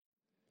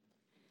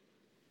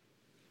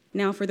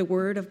Now for the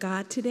word of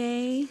God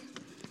today.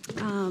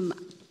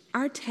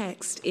 Our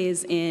text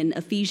is in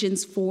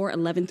Ephesians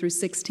 4:11 through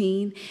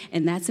 16,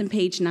 and that's in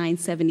page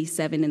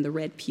 977 in the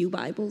Red Pew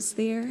Bibles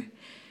there.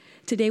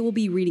 Today we'll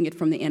be reading it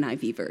from the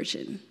NIV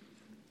version.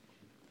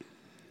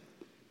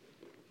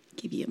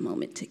 Give you a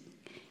moment to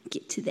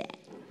get to that.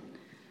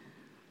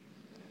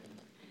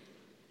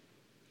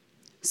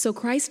 So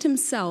Christ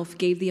himself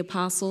gave the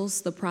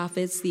apostles, the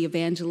prophets, the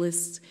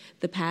evangelists,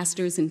 the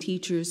pastors, and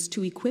teachers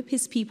to equip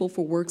his people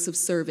for works of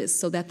service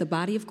so that the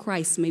body of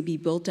Christ may be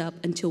built up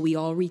until we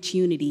all reach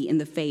unity in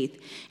the faith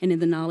and in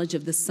the knowledge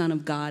of the Son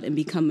of God and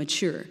become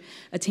mature,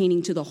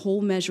 attaining to the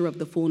whole measure of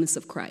the fullness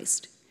of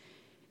Christ.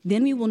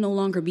 Then we will no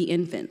longer be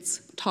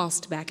infants,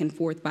 tossed back and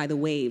forth by the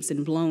waves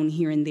and blown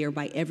here and there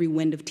by every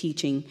wind of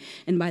teaching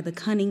and by the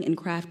cunning and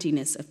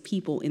craftiness of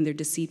people in their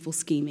deceitful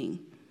scheming.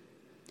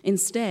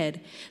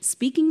 Instead,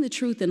 speaking the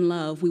truth in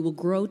love, we will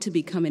grow to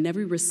become in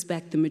every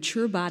respect the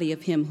mature body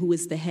of him who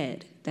is the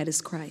head, that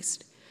is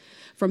Christ.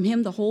 From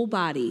him, the whole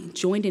body,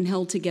 joined and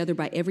held together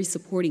by every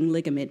supporting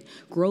ligament,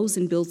 grows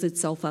and builds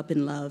itself up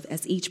in love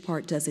as each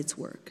part does its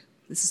work.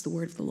 This is the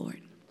word of the Lord.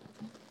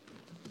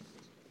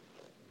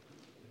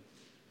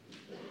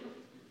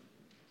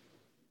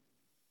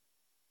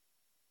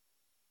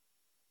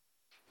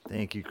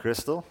 Thank you,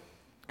 Crystal.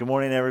 Good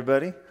morning,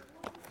 everybody.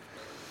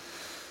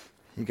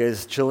 You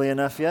guys chilly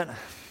enough yet?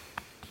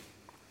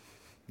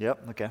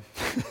 Yep, okay.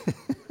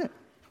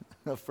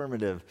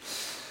 Affirmative.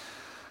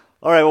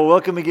 All right, well,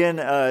 welcome again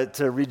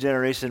to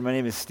Regeneration. My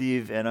name is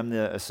Steve, and I'm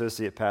the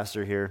associate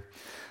pastor here.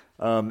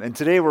 And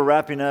today we're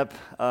wrapping up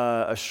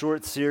a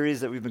short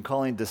series that we've been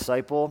calling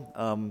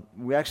Disciple.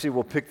 We actually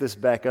will pick this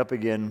back up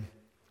again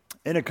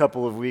in a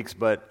couple of weeks,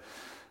 but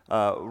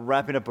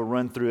wrapping up a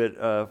run through it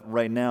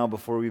right now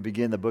before we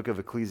begin the book of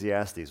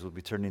Ecclesiastes. We'll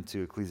be turning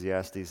to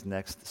Ecclesiastes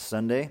next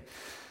Sunday.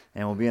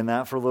 And we'll be in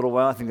that for a little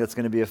while. I think that's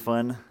going to be a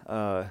fun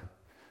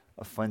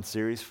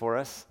series for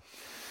us.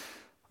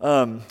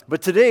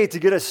 But today, to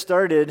get us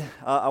started,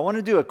 I want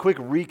to do a quick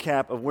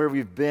recap of where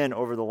we've been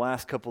over the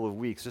last couple of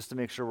weeks, just to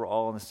make sure we're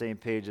all on the same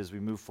page as we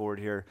move forward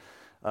here,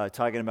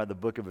 talking about the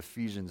book of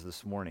Ephesians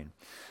this morning.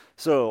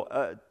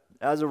 So,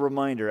 as a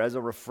reminder, as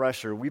a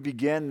refresher, we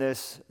began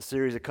this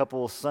series a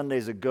couple of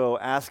Sundays ago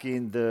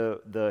asking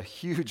the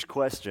huge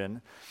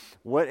question,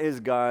 what is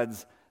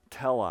God's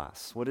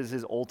telos? What is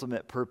his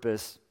ultimate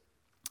purpose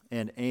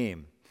and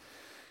aim?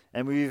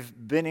 And we've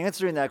been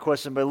answering that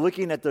question by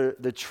looking at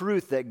the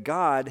truth that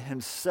God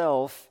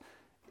himself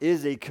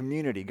is a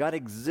community. God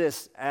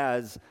exists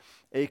as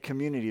a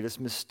community, this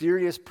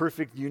mysterious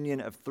perfect union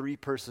of three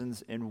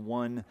persons in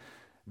one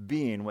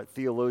being, what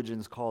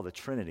theologians call the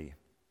Trinity.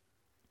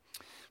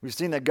 We've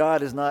seen that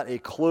God is not a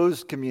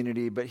closed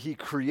community, but he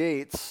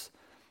creates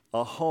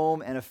a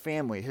home and a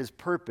family. His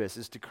purpose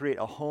is to create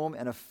a home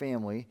and a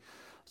family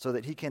so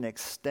that he can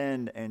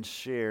extend and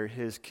share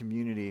his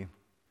community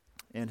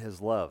and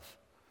his love.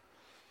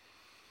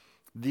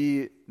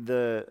 The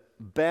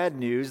bad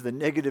news, the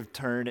negative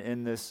turn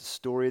in this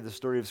story, the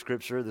story of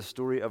Scripture, the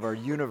story of our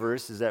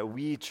universe, is that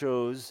we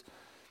chose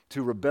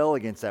to rebel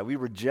against that. We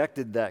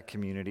rejected that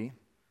community,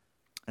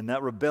 and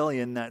that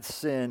rebellion, that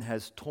sin,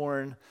 has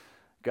torn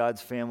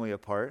God's family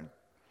apart.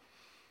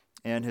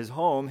 And his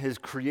home, his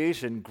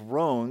creation,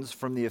 groans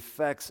from the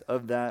effects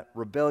of that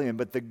rebellion.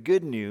 But the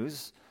good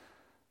news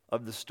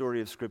of the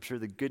story of Scripture,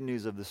 the good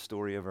news of the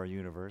story of our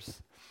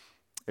universe,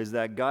 is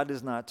that God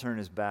does not turn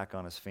his back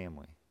on his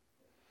family.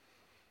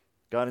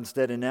 God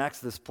instead enacts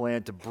this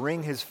plan to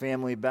bring his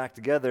family back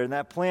together, and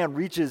that plan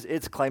reaches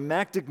its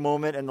climactic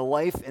moment in the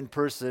life and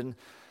person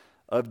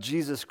of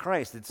Jesus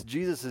Christ. It's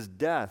Jesus'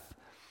 death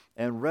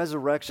and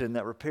resurrection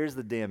that repairs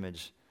the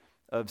damage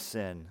of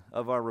sin,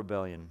 of our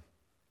rebellion,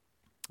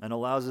 and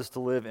allows us to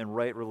live in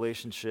right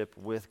relationship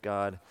with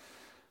God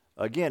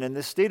again. In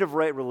this state of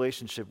right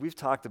relationship, we've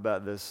talked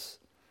about this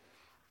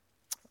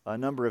a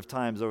number of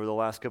times over the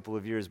last couple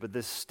of years, but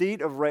this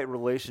state of right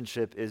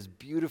relationship is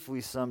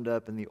beautifully summed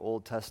up in the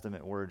Old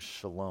Testament word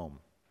shalom.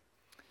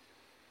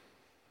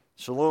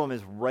 Shalom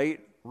is right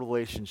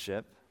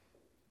relationship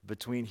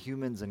between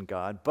humans and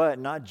God, but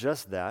not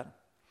just that.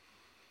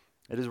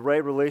 It is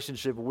right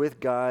relationship with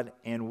God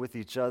and with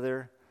each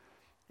other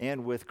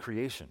and with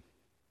creation.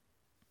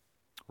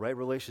 Right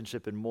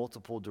relationship in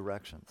multiple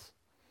directions.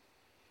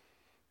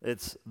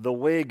 It's the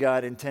way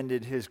God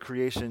intended his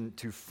creation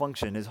to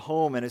function, his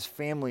home and his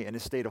family in a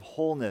state of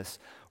wholeness,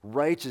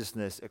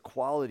 righteousness,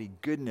 equality,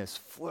 goodness,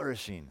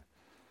 flourishing.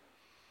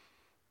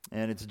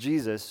 And it's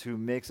Jesus who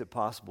makes it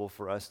possible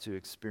for us to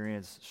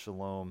experience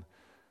shalom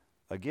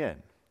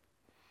again.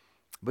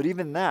 But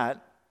even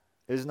that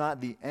is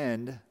not the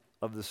end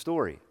of the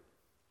story.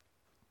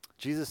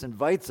 Jesus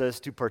invites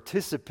us to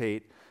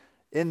participate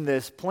in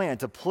this plan,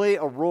 to play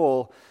a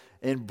role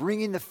in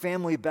bringing the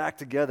family back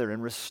together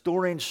and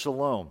restoring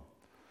shalom.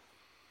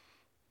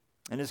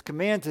 And his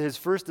command to his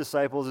first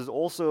disciples is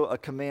also a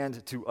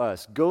command to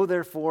us. Go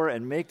therefore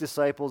and make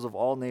disciples of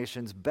all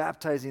nations,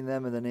 baptizing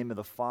them in the name of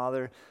the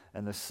Father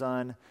and the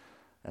Son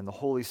and the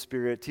Holy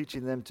Spirit,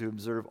 teaching them to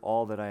observe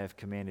all that I have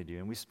commanded you.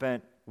 And we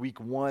spent week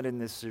 1 in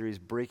this series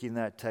breaking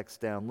that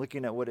text down,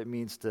 looking at what it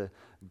means to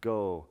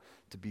go,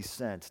 to be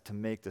sent, to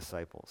make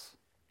disciples.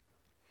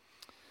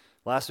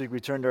 Last week, we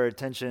turned our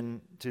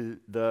attention to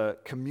the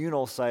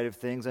communal side of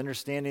things,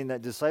 understanding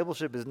that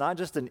discipleship is not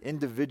just an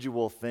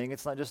individual thing.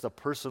 It's not just a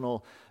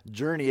personal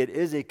journey. It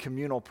is a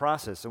communal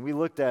process. And we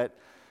looked at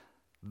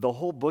the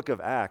whole book of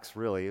Acts,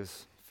 really. It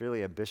was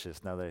fairly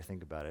ambitious now that I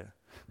think about it.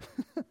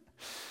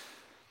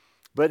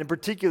 But in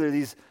particular,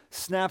 these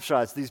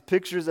snapshots, these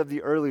pictures of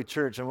the early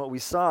church, and what we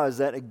saw is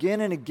that again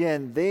and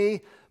again,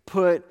 they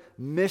put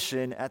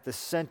mission at the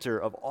center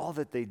of all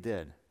that they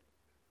did.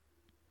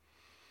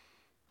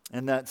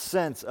 And that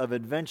sense of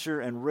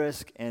adventure and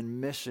risk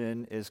and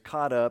mission is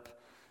caught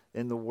up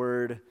in the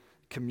word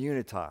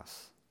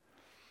communitas.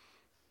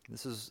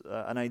 This is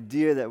an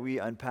idea that we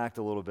unpacked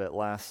a little bit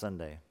last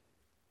Sunday.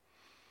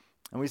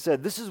 And we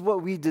said, this is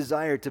what we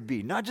desire to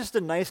be. Not just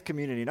a nice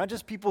community, not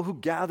just people who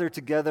gather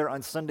together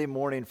on Sunday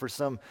morning for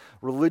some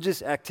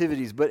religious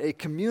activities, but a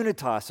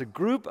communitas, a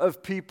group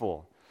of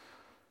people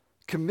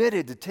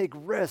committed to take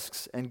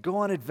risks and go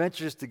on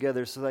adventures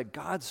together so that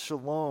God's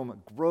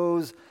shalom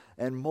grows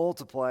and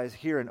multiplies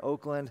here in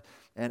Oakland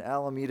and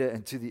Alameda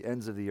and to the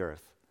ends of the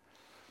earth.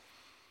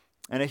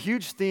 And a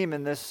huge theme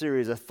in this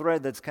series, a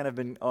thread that's kind of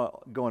been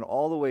going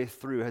all the way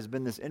through, has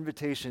been this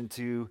invitation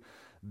to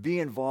be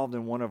involved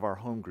in one of our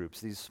home groups,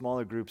 these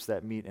smaller groups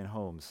that meet in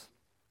homes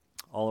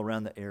all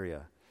around the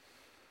area.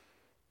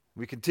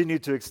 We continue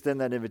to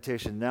extend that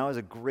invitation. Now is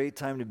a great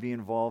time to be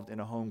involved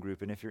in a home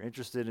group. And if you're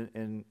interested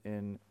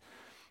in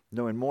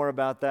knowing more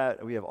about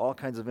that, we have all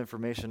kinds of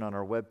information on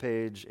our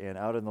webpage and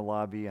out in the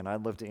lobby, and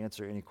I'd love to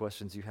answer any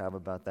questions you have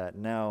about that.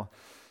 Now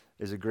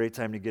is a great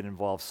time to get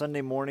involved.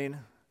 Sunday morning,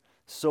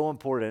 so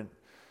important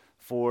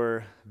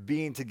for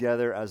being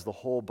together as the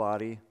whole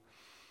body,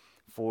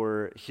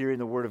 for hearing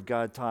the Word of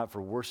God taught,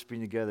 for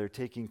worshiping together,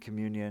 taking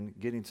communion,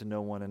 getting to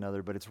know one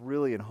another. But it's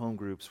really in home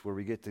groups where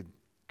we get to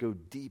go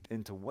deep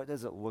into what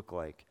does it look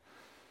like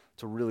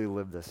to really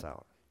live this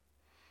out.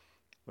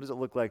 What does it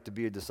look like to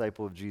be a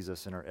disciple of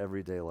Jesus in our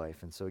everyday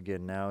life? And so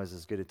again, now is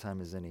as good a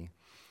time as any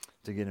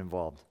to get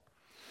involved.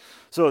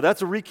 So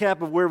that's a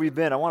recap of where we've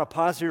been. I want to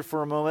pause here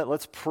for a moment.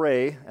 Let's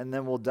pray, and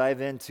then we'll dive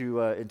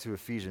into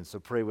Ephesians. So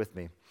pray with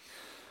me.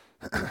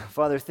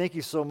 Father, thank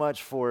you so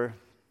much for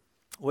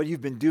what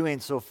you've been doing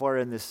so far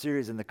in this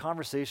series and the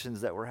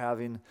conversations that we're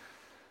having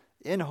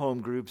in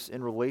home groups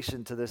in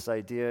relation to this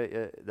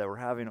idea that we're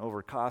having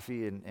over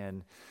coffee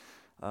and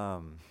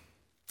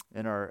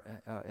in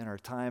our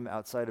time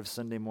outside of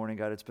Sunday morning.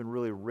 God, it's been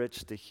really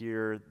rich to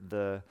hear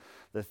the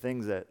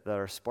things that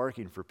are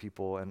sparking for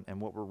people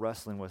and what we're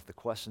wrestling with, the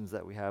questions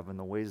that we have and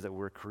the ways that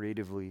we're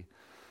creatively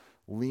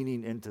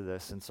leaning into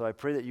this. And so I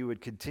pray that you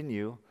would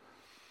continue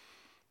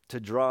to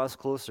draw us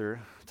closer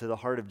to the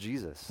heart of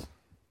Jesus.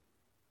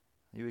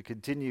 You would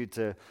continue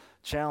to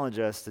challenge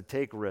us to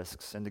take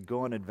risks and to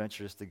go on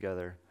adventures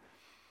together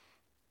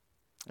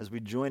as we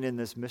join in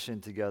this mission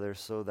together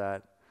so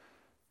that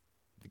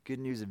the good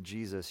news of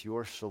Jesus,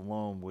 your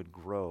shalom, would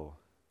grow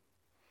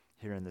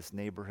here in this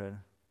neighborhood,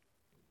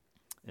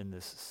 in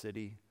this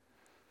city,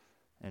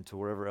 and to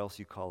wherever else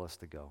you call us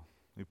to go.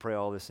 We pray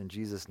all this in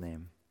Jesus'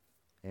 name.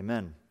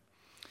 Amen.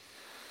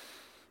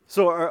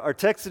 So our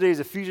text today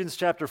is Ephesians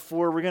chapter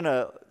 4. We're going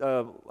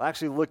to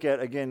actually look at,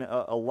 again,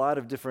 a lot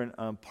of different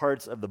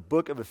parts of the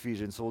book of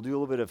Ephesians. So we'll do a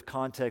little bit of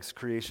context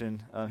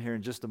creation here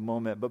in just a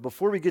moment. But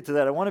before we get to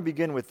that, I want to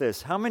begin with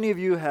this. How many of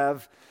you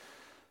have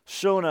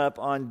shown up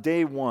on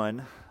day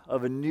one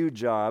of a new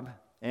job,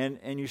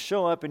 and you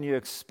show up and you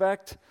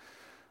expect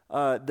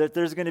that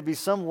there's going to be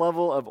some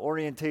level of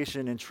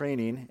orientation and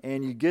training,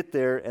 and you get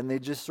there and they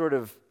just sort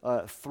of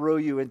throw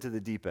you into the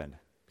deep end?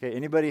 Okay,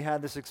 anybody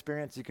had this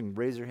experience? You can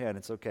raise your hand.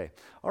 It's okay.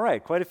 All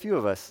right, quite a few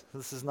of us.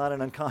 This is not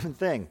an uncommon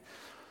thing.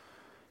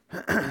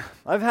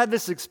 I've had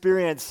this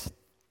experience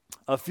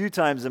a few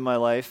times in my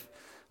life,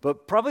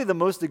 but probably the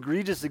most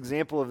egregious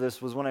example of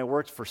this was when I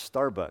worked for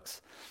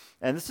Starbucks.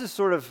 And this is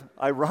sort of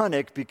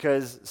ironic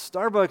because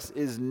Starbucks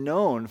is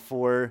known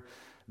for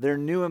their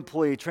new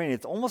employee training.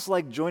 It's almost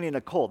like joining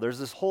a cult. There's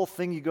this whole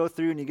thing you go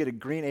through and you get a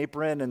green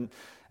apron and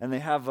they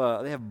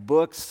have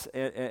books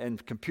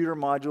and computer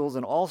modules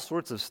and all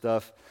sorts of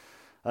stuff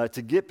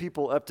to get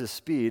people up to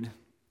speed.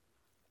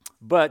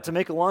 But to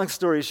make a long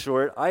story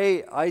short,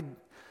 I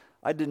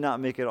did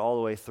not make it all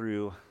the way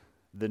through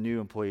the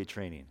new employee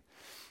training.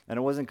 And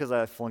it wasn't because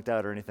I flunked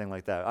out or anything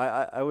like that.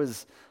 I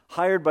was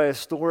hired by a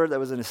store that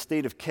was in a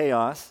state of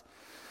chaos.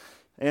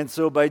 And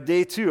so by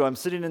day 2, I'm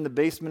sitting in the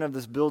basement of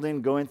this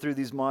building, going through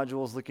these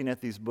modules, looking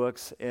at these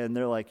books, and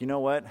they're like, you know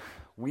what?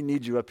 We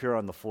need you up here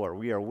on the floor.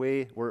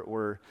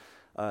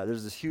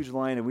 There's this huge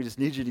line, and we just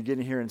need you to get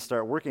in here and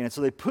start working. And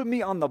so they put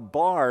me on the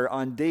bar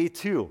on day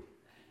 2.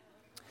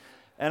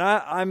 And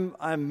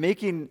I'm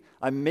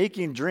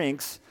making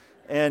drinks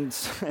and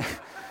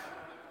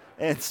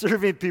and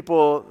serving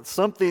people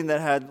something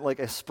that had like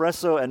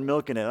espresso and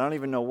milk in it. I don't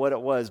even know what it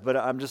was, but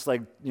I'm just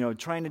like,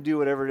 trying to do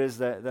whatever it is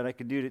that I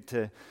could do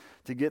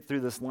to get through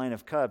this line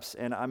of cups.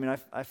 And I mean,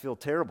 I feel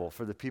terrible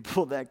for the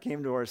people that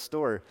came to our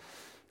store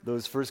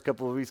those first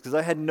couple of weeks because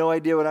I had no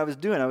idea what I was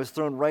doing. I was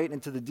thrown right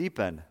into the deep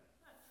end.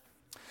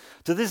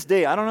 To this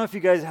day, I don't know if you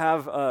guys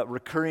have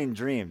recurring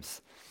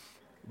dreams,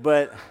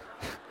 but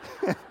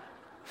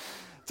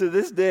to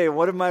this day,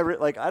 one of my,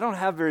 I don't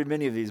have very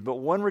many of these, but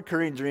one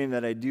recurring dream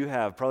that I do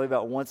have, probably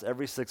about once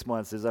every 6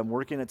 months, is I'm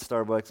working at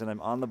Starbucks and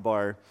I'm on the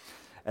bar,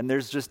 and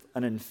there's just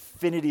an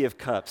infinity of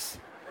cups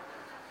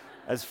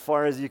as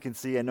far as you can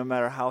see, and no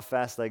matter how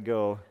fast I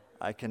go,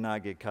 I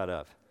cannot get caught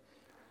up.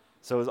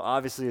 So it was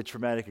obviously a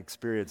traumatic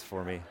experience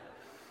for me.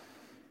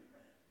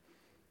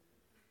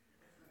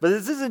 But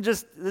this isn't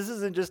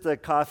just a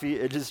coffee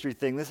industry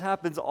thing. This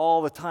happens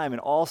all the time in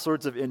all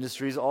sorts of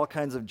industries, all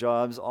kinds of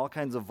jobs, all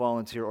kinds of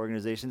volunteer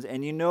organizations.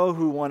 And you know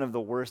who one of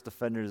the worst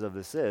offenders of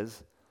this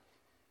is?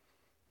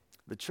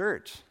 The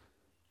church.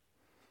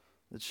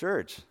 The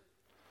church.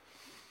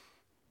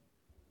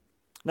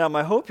 Now,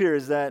 my hope here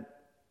is that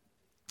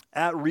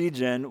at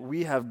Regen,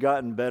 we have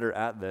gotten better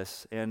at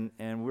this, and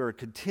we're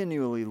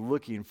continually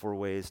looking for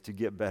ways to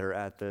get better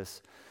at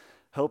this,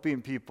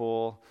 helping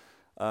people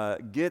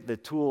get the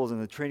tools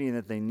and the training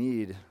that they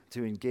need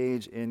to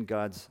engage in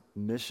God's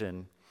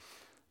mission.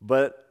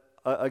 But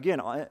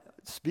again,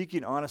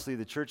 speaking honestly,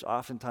 the church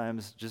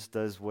oftentimes just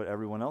does what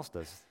everyone else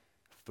does.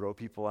 Throw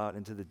people out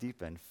into the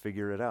deep end,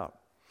 figure it out.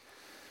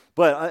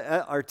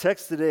 But our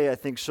text today, I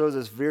think, shows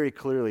us very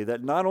clearly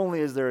that not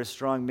only is there a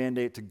strong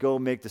mandate to go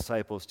make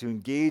disciples, to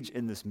engage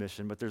in this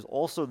mission, but there's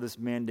also this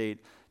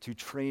mandate to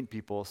train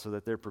people so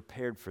that they're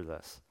prepared for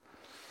this.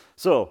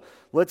 So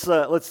let's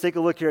take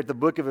a look here at the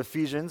book of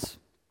Ephesians.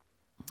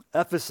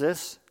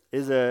 Ephesus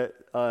is a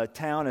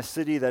town, a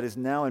city that is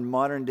now in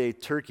modern-day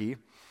Turkey.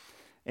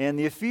 And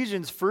the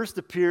Ephesians first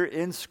appear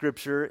in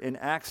Scripture in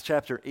Acts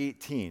chapter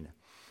 18.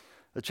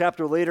 A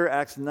chapter later,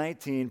 Acts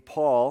 19,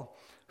 Paul,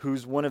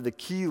 who's one of the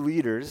key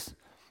leaders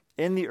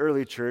in the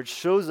early church,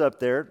 shows up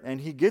there, and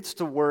he gets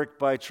to work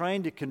by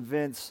trying to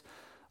convince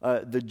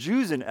the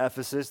Jews in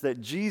Ephesus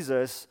that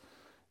Jesus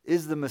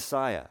is the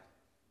Messiah.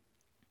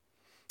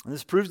 And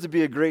this proves to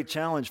be a great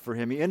challenge for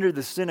him. He entered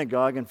the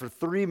synagogue and for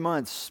 3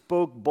 months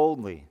spoke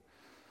boldly,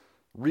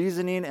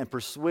 reasoning and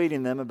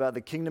persuading them about the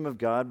kingdom of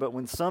God. But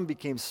when some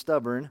became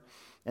stubborn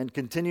and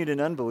continued in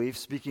unbelief,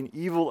 speaking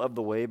evil of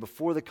the way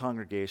before the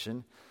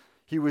congregation,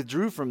 he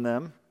withdrew from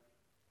them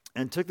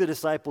and took the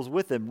disciples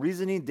with him,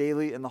 reasoning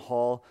daily in the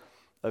hall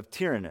of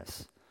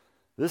Tyrannus.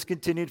 This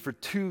continued for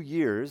 2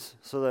 years,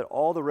 so that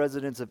all the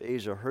residents of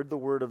Asia heard the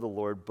word of the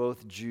Lord,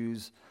 both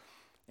Jews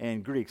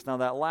and Greeks. Now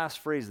that last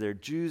phrase there,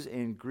 Jews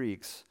and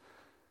Greeks,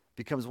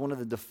 becomes one of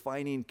the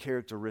defining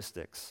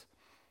characteristics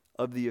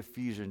of the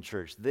Ephesian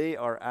church. They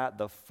are at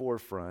the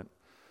forefront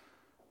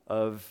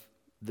of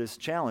this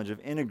challenge of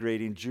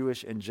integrating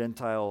Jewish and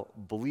Gentile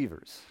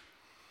believers.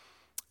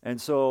 And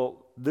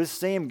so this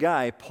same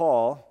guy,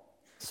 Paul,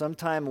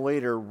 sometime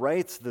later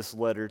writes this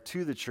letter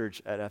to the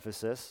church at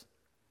Ephesus.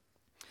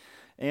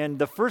 And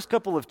the first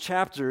couple of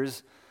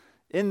chapters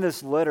in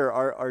this letter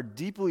are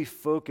deeply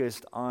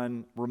focused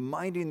on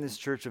reminding this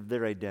church of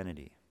their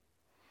identity,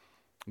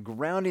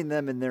 grounding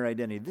them in their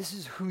identity. This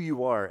is who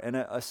you are. And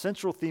a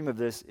central theme of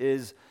this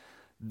is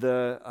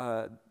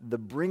the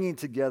bringing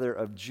together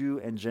of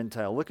Jew and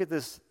Gentile. Look at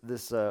this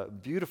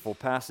beautiful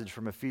passage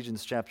from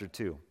Ephesians chapter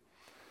 2.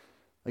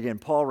 Again,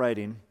 Paul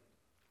writing,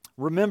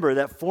 "Remember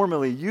that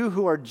formerly you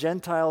who are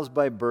Gentiles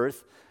by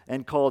birth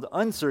and called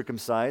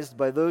uncircumcised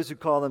by those who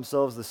call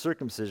themselves the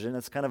circumcision,"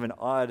 that's kind of an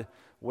odd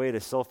way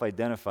to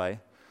self-identify,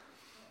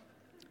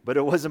 but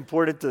it was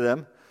important to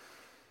them.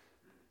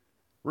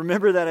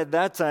 "Remember that at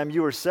that time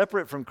you were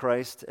separate from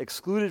Christ,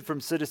 excluded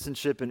from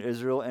citizenship in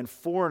Israel, and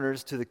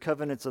foreigners to the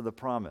covenants of the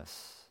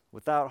promise,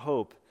 without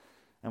hope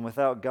and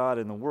without God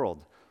in the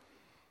world.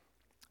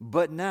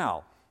 But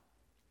now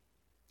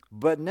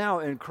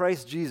in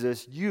Christ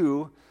Jesus,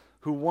 you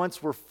who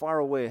once were far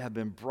away have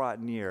been brought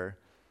near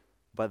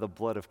by the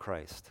blood of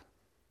Christ."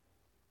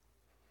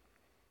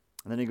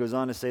 And then he goes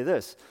on to say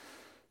this,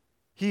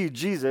 "He,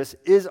 Jesus,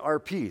 is our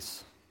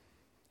peace,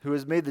 who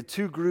has made the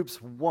two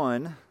groups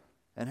one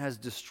and has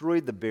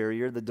destroyed the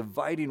barrier, the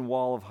dividing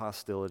wall of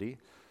hostility,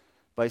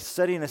 by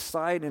setting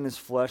aside in his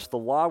flesh the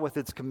law with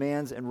its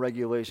commands and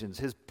regulations.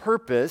 His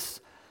purpose,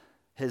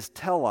 his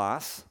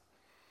telos,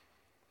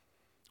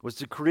 was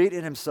to create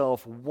in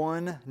himself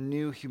one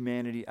new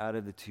humanity out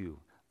of the two,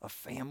 a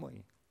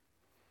family,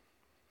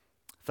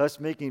 thus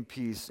making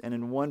peace, and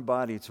in one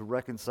body to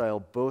reconcile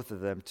both of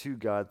them to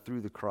God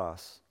through the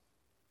cross,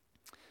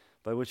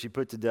 by which he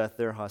put to death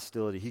their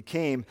hostility. He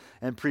came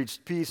and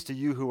preached peace to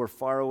you who are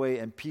far away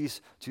and peace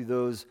to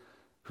those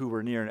who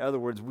were near." In other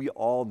words, we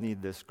all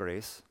need this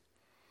grace.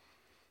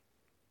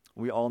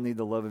 We all need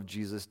the love of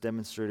Jesus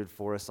demonstrated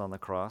for us on the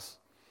cross.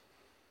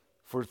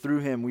 "For through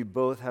him we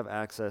both have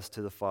access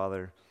to the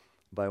Father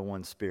by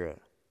one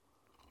Spirit."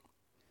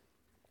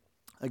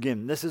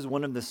 Again, this is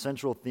one of the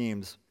central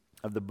themes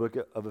of the book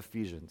of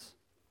Ephesians.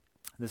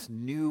 This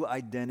new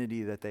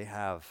identity that they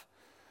have,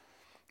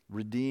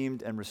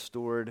 redeemed and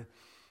restored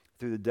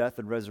through the death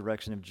and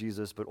resurrection of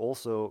Jesus, but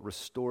also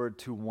restored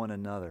to one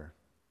another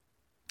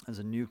as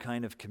a new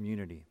kind of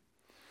community.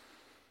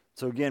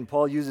 So again,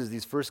 Paul uses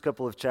these first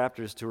couple of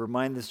chapters to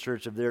remind this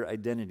church of their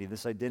identity,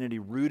 this identity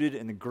rooted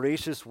in the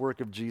gracious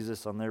work of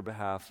Jesus on their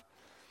behalf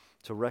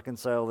to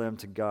reconcile them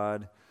to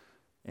God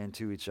and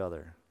to each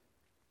other.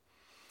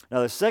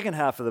 Now, the second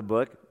half of the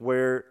book,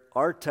 where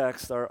our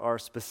text, our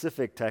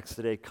specific text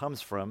today comes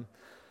from,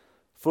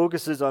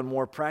 focuses on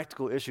more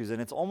practical issues,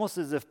 and it's almost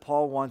as if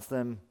Paul wants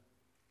them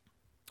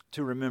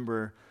to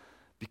remember,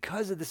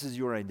 because this is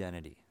your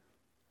identity,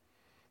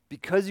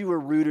 because you are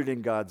rooted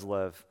in God's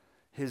love,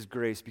 His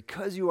grace,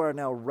 because you are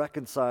now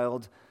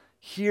reconciled,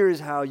 here is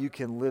how you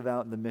can live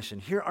out the mission.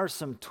 Here are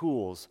some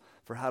tools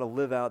for how to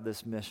live out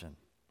this mission.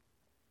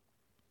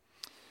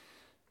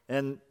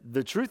 And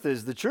the truth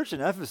is, the church in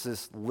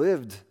Ephesus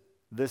lived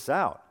this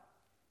out.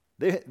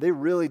 They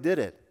really did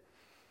it.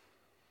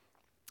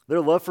 Their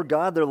love for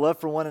God, their love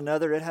for one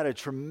another, it had a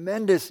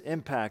tremendous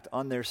impact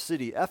on their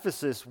city.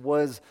 Ephesus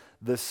was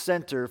the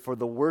center for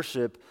the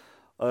worship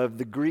of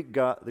the Greek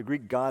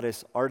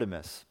goddess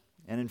Artemis.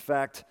 And in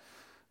fact,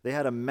 they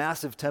had a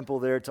massive temple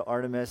there to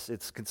Artemis.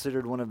 It's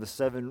considered one of the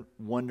 7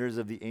 wonders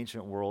of the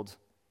ancient world.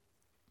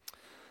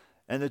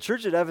 And the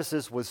church at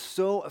Ephesus was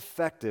so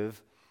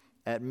effective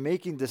at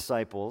making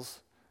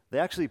disciples, they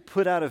actually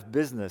put out of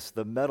business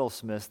the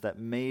metalsmiths that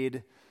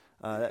made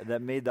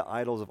the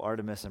idols of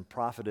Artemis and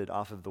profited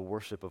off of the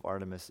worship of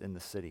Artemis in the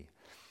city.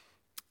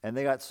 And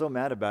they got so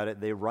mad about it,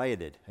 they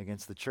rioted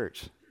against the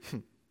church.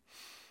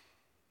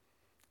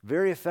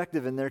 Very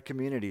effective in their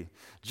community.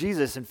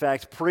 Jesus, in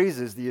fact,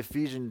 praises the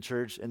Ephesian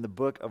church in the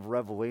book of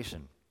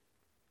Revelation.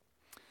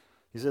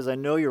 He says, I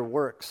know your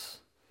works,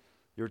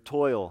 your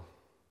toil,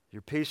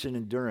 your patient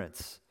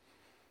endurance,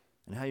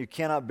 and how you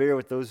cannot bear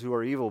with those who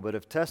are evil, but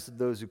have tested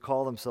those who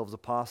call themselves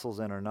apostles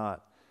and are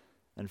not,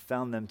 and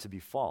found them to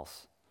be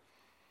false.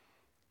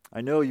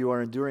 I know you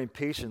are enduring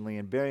patiently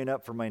and bearing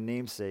up for my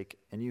name's sake,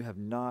 and you have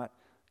not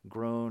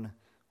grown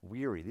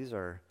weary. These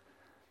are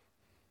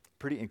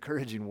pretty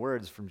encouraging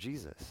words from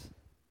Jesus.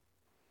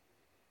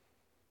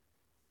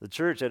 The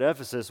church at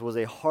Ephesus was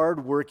a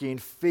hardworking,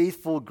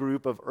 faithful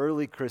group of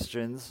early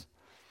Christians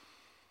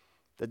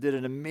that did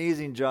an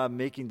amazing job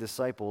making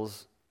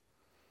disciples,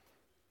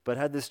 but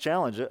had this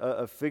challenge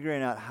of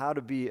figuring out how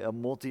to be a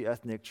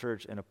multi-ethnic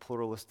church in a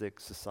pluralistic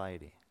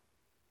society.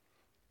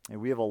 And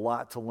we have a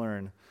lot to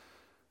learn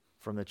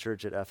from the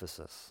church at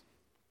Ephesus.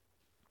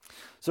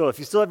 So if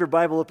you still have your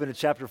Bible open to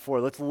chapter 4,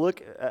 let's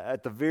look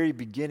at the very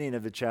beginning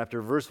of the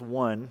chapter, verse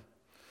 1.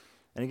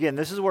 And again,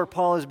 this is where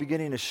Paul is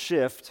beginning to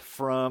shift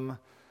from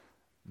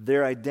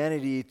their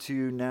identity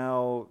to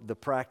now the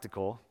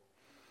practical.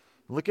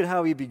 Look at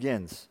how he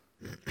begins.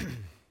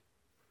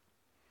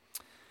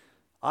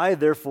 I,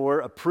 therefore,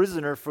 a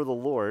prisoner for the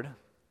Lord,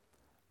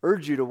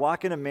 urge you to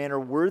walk in a manner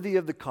worthy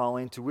of the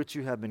calling to which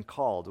you have been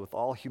called, with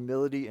all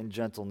humility and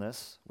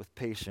gentleness, with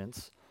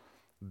patience,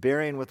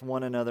 bearing with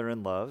one another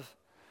in love,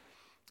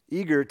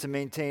 eager to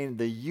maintain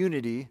the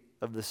unity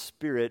of the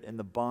Spirit in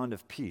the bond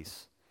of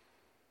peace.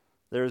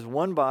 There is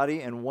one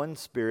body and one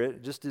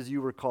Spirit, just as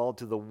you were called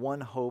to the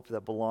one hope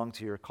that belonged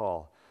to your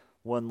call.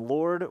 One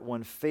Lord,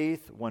 one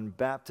faith, one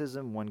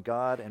baptism, one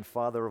God and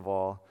Father of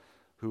all,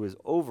 who is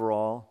over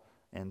all,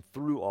 and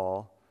through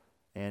all,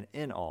 and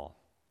in all.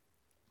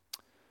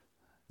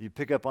 You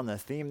pick up on the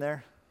theme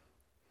there?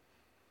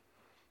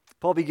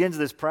 Paul begins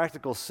this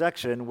practical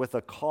section with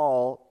a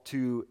call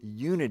to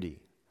unity.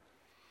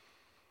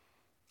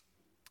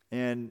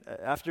 And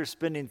after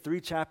spending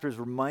 3 chapters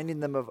reminding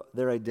them of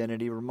their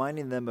identity,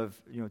 reminding them of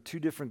 2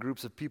 different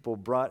groups of people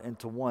brought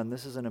into one,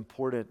 this is an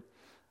important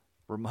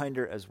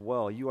reminder as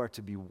well. You are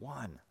to be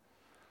one.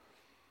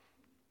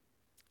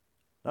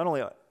 Not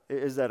only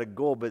is that a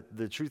goal, but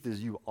the truth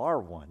is you are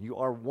one. You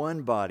are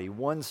one body,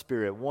 one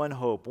Spirit, one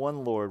hope,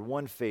 one Lord,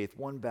 one faith,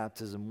 one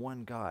baptism,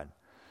 one God.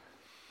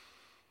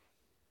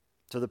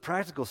 So the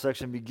practical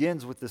section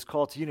begins with this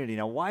call to unity.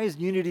 Now, why is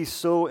unity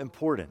so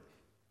important?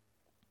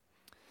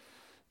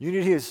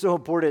 Unity is so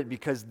important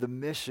because the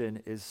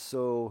mission is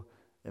so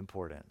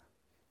important.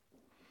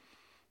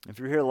 If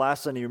you're here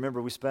last Sunday, you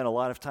remember we spent a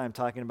lot of time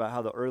talking about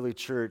how the early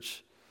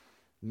church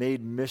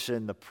made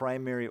mission the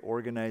primary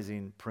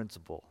organizing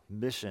principle.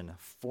 Mission,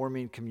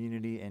 forming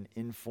community and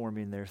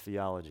informing their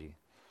theology.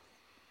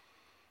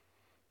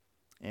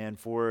 And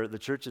for the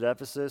church at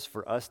Ephesus,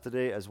 for us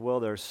today as well,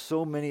 there are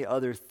so many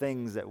other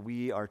things that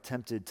we are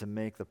tempted to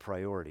make the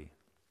priority.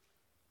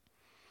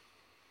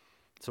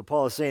 So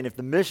Paul is saying if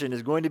the mission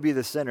is going to be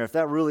the center, if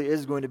that really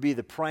is going to be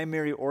the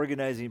primary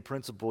organizing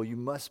principle, you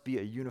must be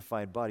a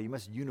unified body. You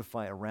must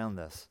unify around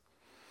this.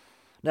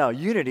 Now,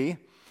 unity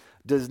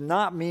does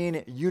not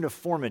mean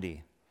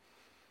uniformity.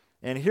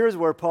 And here's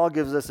where Paul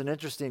gives us an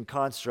interesting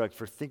construct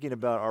for thinking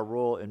about our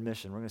role in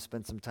mission. We're going to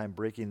spend some time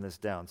breaking this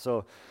down.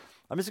 So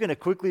I'm just going to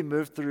quickly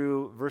move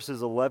through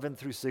verses 11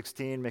 through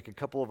 16, make a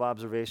couple of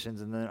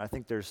observations, and then I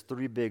think there's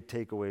 3 big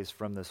takeaways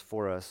from this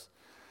for us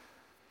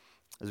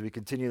as we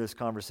continue this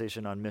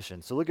conversation on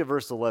mission. So look at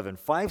verse 11.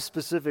 5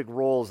 specific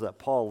roles that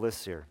Paul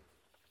lists here.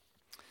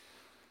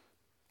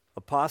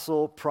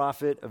 apostle,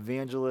 prophet,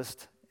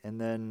 evangelist, and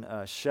then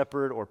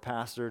shepherd or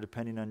pastor,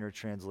 depending on your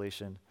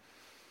translation,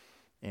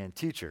 and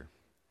teacher.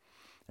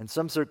 In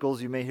some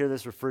circles, you may hear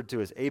this referred to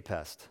as a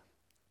pest,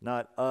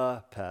 not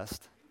a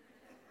pest,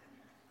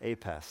 a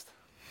pest.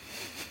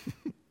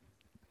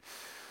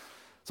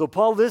 So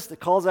Paul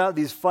calls out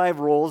these 5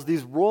 roles.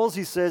 These roles,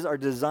 he says, are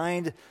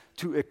designed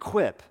to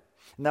equip.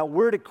 And that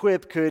word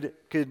equip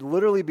could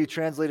literally be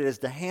translated as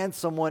to hand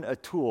someone a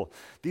tool.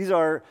 These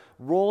are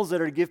roles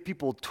that are to give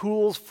people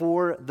tools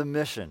for the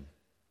mission.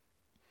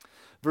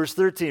 Verse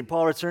 13,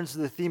 Paul returns to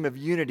the theme of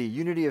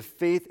unity of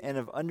faith and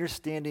of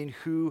understanding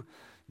who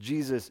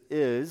Jesus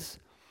is,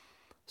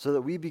 so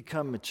that we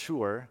become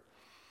mature.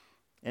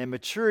 And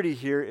maturity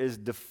here is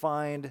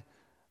defined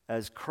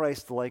as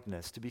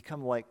Christ-likeness, to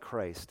become like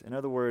Christ. In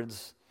other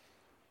words,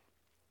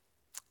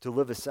 to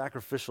live a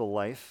sacrificial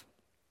life.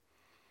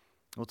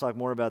 We'll talk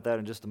more about that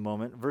in just a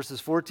moment.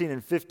 Verses 14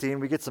 and 15,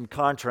 we get some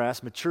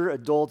contrast. Mature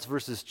adults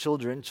versus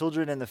children.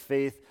 Children in the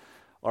faith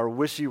are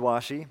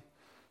wishy-washy,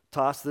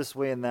 tossed this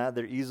way and that.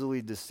 They're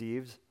easily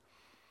deceived.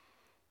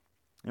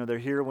 They're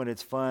here when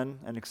it's fun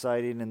and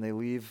exciting, and they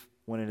leave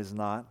when it is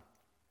not.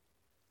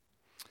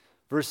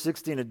 Verse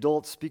 16,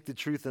 adults speak the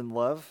truth in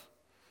love,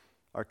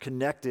 are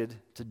connected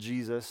to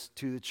Jesus,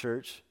 to the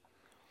church,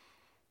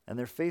 and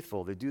they're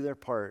faithful. They do their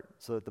part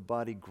so that the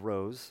body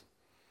grows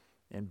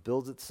and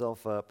builds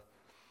itself up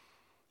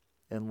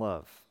in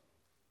love.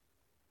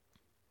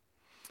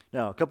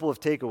 Now, a couple of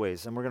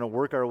takeaways, and we're going to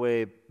work our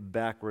way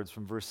backwards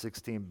from verse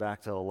 16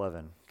 back to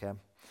 11, okay?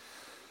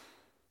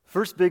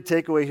 First big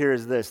takeaway here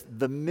is this: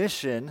 the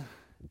mission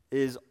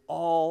is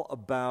all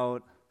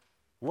about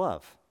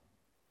love.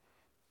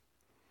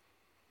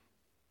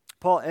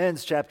 Paul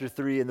ends chapter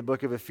 3 in the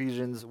book of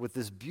Ephesians with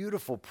this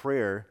beautiful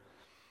prayer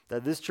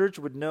that this church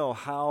would know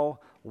how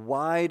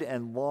wide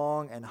and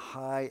long and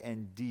high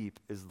and deep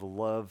is the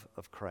love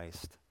of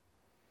Christ.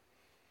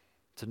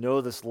 To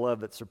know this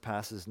love that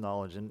surpasses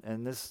knowledge.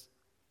 And this,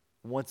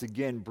 once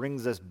again,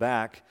 brings us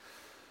back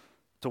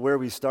to where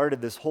we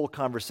started this whole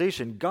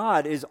conversation.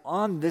 God is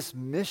on this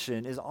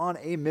mission, is on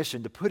a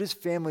mission to put his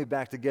family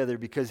back together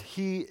because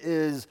he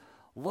is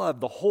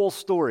love. The whole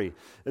story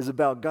is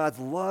about God's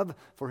love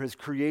for his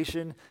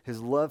creation,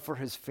 his love for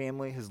his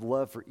family, his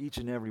love for each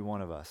and every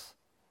one of us.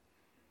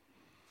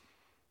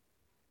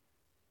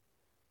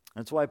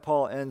 That's why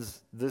Paul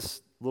ends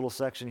this little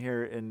section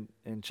here in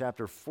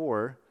chapter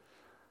 4,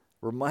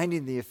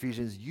 reminding the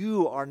Ephesians,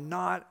 you are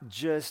not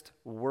just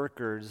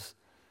workers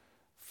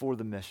for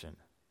the mission.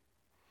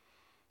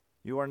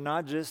 You are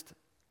not just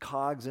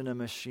cogs in a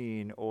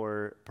machine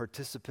or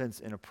participants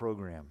in a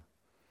program.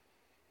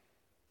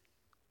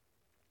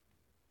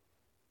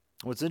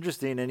 What's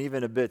interesting and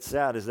even a bit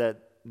sad is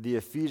that the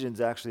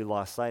Ephesians actually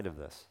lost sight of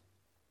this.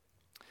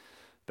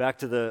 Back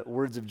to the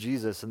words of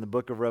Jesus in the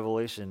book of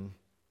Revelation,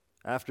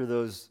 after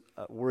those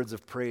words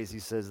of praise, he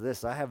says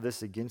this, I have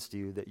this against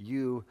you, that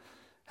you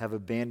have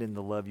abandoned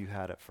the love you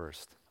had at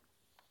first.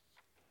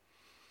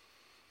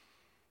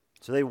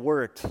 So they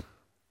worked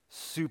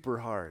super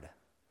hard,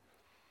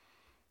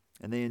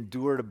 and they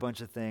endured a bunch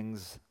of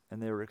things,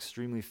 and they were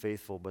extremely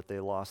faithful, but they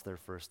lost their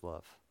first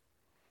love.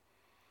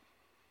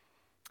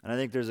 And I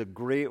think there's a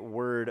great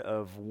word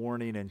of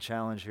warning and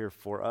challenge here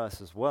for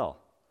us as well.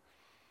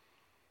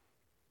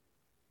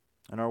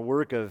 In our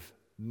work of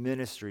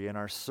ministry and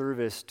our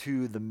service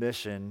to the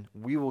mission,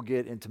 we will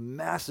get into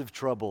massive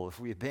trouble if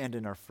we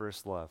abandon our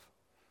first love.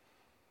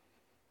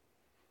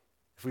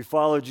 If we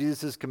follow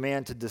Jesus'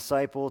 command to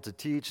disciple, to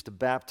teach, to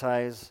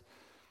baptize,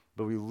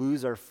 but we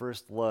lose our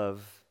first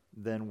love,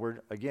 then we're,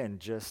 again,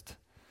 just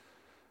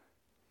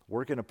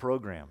working a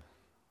program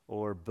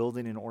or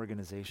building an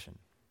organization.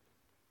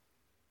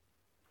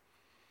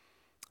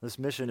 This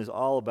mission is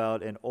all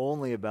about and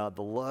only about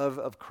the love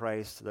of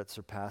Christ that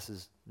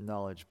surpasses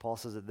knowledge. Paul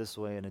says it this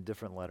way in a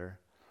different letter.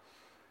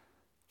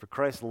 For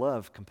Christ's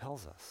love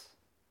compels us.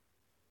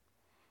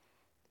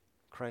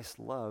 Christ's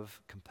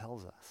love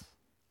compels us.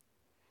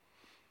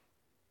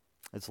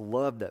 It's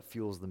love that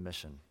fuels the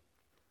mission.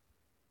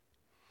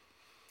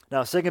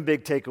 Now, second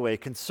big takeaway,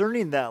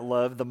 concerning that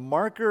love, the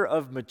marker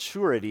of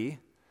maturity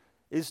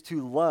is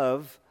to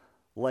love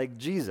like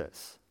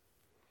Jesus.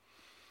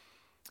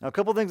 Now, a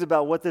couple things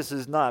about what this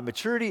is not.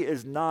 Maturity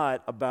is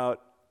not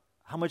about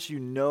how much you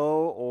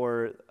know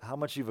or how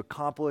much you've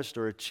accomplished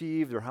or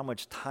achieved or how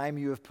much time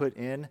you have put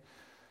in.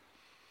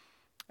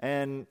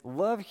 And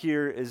love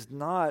here is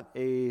not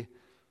a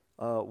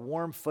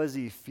warm,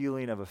 fuzzy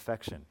feeling of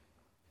affection.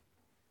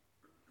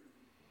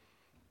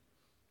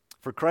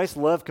 For Christ's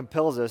love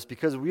compels us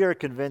because we are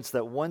convinced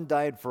that one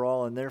died for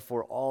all and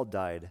therefore all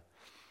died.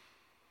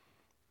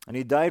 And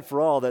he died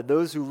for all, that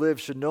those who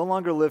live should no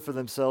longer live for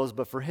themselves,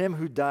 but for him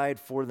who died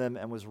for them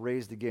and was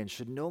raised again,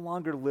 should no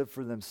longer live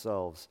for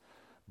themselves,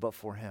 but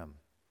for him.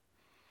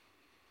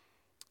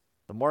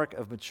 The mark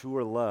of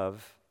mature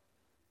love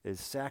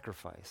is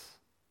sacrifice.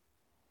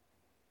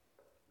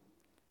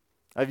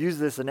 I've used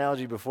this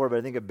analogy before, but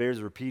I think it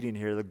bears repeating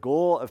here. The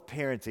goal of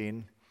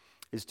parenting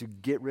is to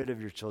get rid of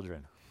your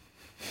children.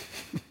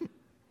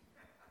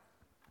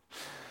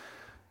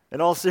 In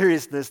all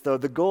seriousness, though,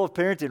 the goal of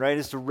parenting, right,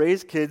 is to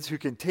raise kids who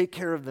can take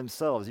care of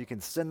themselves. You can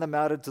send them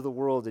out into the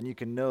world and you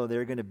can know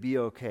they're going to be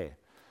okay.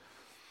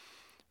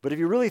 But if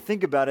you really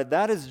think about it,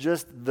 that is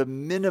just the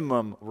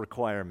minimum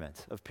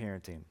requirement of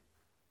parenting.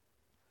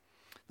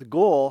 The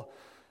goal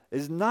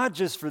is not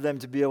just for them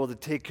to be able to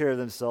take care of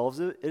themselves,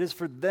 it is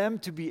for them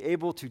to be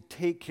able to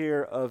take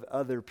care of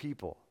other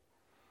people.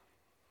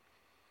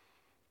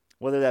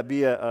 Whether that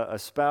be a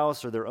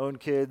spouse or their own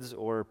kids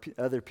or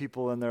other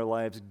people in their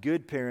lives,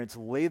 good parents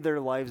lay their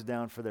lives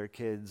down for their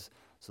kids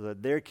so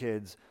that their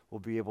kids will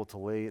be able to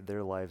lay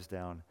their lives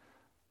down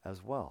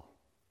as well.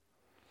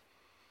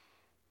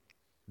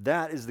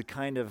 That is the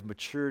kind of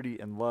maturity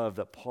and love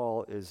that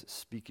Paul is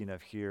speaking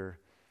of here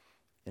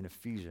in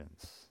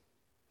Ephesians.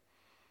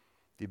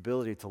 The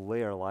ability to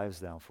lay our lives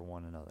down for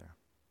one another.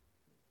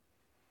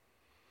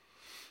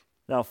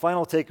 Now,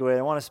 final takeaway,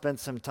 I want to spend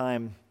some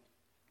time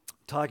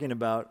talking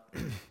about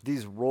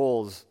these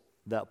roles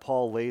that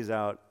Paul lays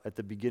out at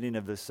the beginning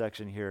of this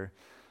section here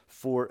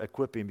for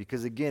equipping,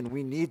 because again,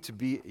 we need to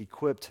be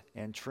equipped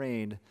and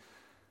trained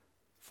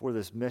for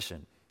this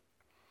mission.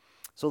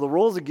 So the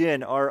roles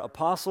again are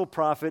apostle,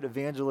 prophet,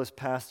 evangelist,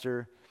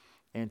 pastor,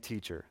 and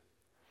teacher.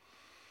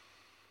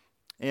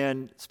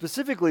 And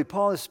specifically,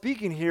 Paul is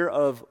speaking here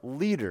of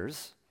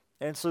leaders.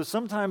 And so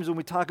sometimes when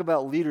we talk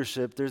about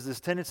leadership, there's this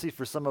tendency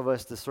for some of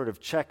us to sort of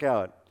check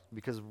out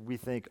because we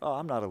think, oh,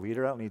 I'm not a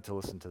leader. I don't need to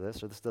listen to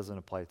this, or this doesn't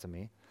apply to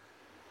me.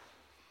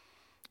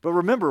 But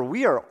remember,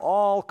 we are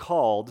all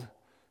called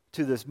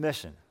to this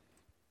mission.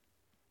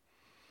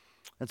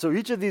 And so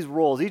each of these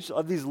roles, each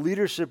of these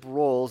leadership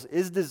roles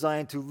is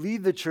designed to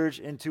lead the church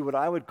into what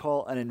I would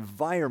call an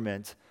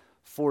environment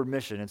for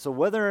mission. And so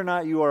whether or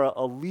not you are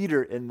a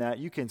leader in that,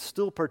 you can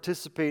still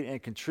participate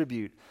and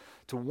contribute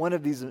to one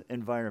of these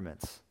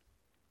environments.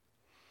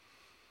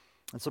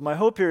 And so my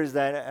hope here is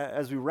that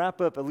as we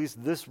wrap up at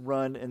least this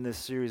run in this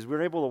series,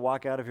 we're able to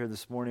walk out of here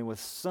this morning with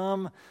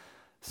some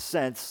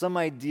sense, some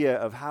idea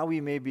of how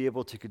we may be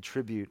able to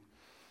contribute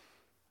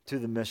to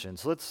the mission.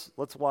 So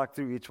let's walk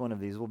through each one of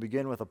these. We'll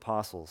begin with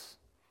apostles.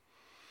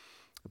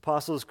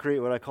 Apostles create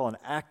what I call an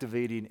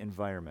activating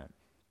environment.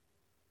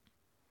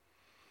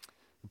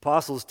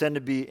 Apostles tend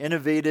to be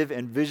innovative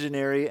and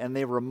visionary, and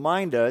they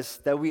remind us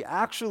that we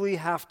actually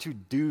have to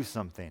do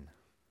something.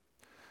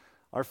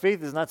 Our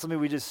faith is not something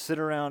we just sit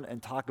around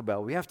and talk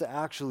about. We have to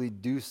actually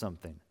do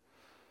something.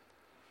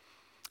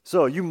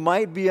 So you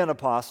might be an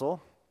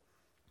apostle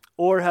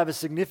or have a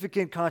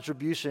significant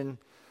contribution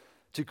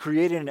to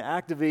creating an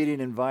activating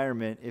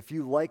environment if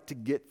you like to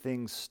get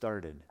things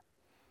started.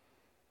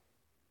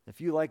 If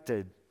you like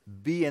to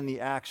be in the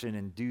action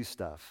and do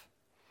stuff.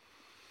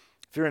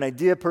 If you're an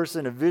idea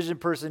person, a vision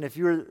person, if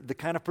you're the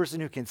kind of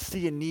person who can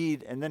see a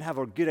need and then have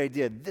a good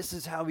idea, this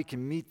is how we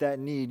can meet that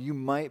need, you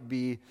might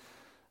be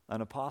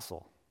an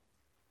apostle.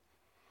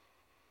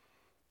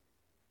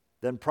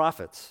 Then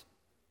prophets.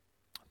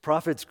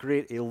 Prophets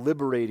create a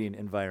liberating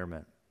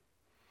environment.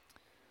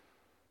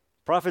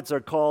 Prophets are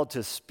called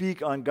to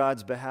speak on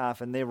God's behalf,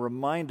 and they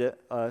remind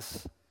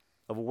us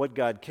of what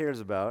God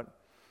cares about,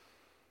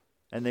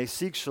 and they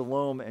seek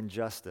shalom and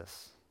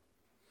justice.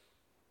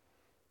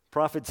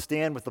 Prophets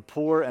stand with the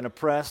poor and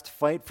oppressed,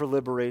 fight for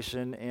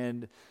liberation,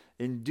 and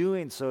in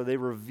doing so, they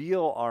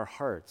reveal our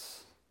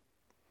hearts.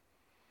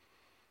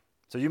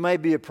 So you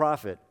might be a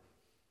prophet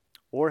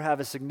or have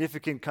a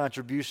significant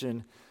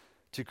contribution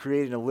to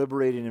creating a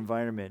liberating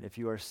environment if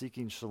you are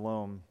seeking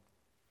shalom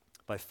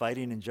by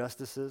fighting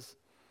injustices,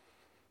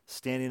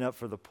 standing up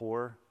for the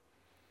poor,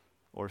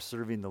 or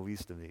serving the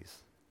least of these.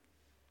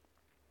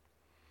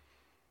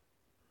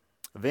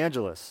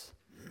 Evangelists.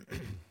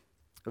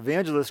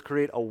 Evangelists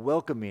create a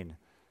welcoming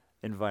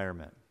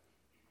environment.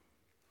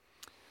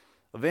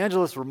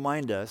 Evangelists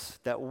remind us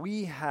that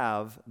we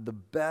have the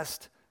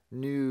best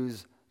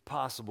news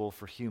possible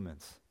for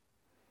humans.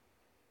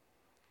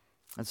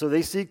 And so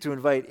they seek to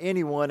invite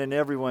anyone and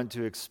everyone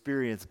to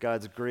experience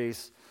God's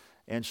grace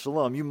and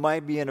shalom. You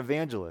might be an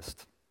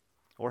evangelist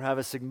or have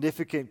a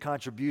significant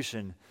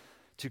contribution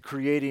to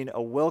creating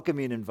a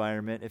welcoming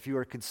environment if you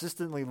are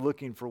consistently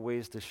looking for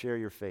ways to share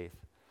your faith.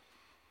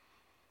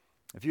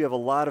 If you have a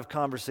lot of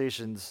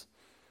conversations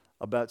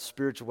about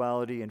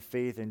spirituality and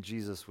faith in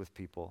Jesus with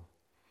people.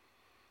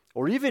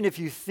 Or even if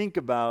you think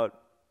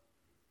about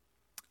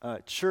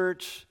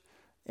church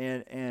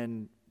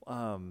and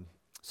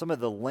some of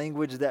the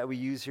language that we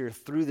use here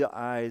through the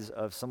eyes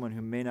of someone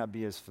who may not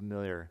be as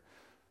familiar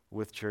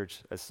with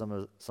church as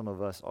some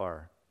of us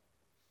are.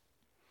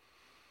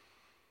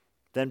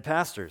 Then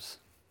pastors.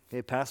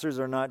 Okay, pastors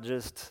are not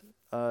just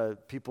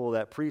people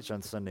that preach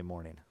on Sunday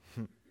morning.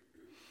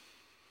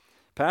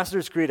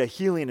 Pastors create a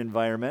healing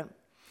environment.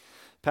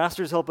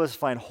 Pastors help us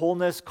find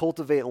wholeness,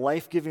 cultivate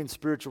life-giving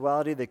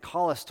spirituality. They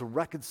call us to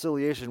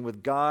reconciliation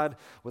with God,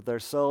 with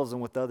ourselves,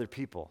 and with other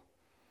people.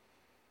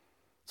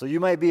 So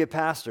you might be a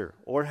pastor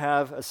or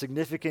have a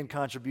significant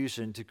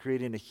contribution to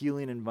creating a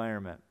healing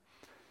environment.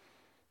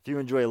 If you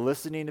enjoy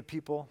listening to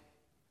people,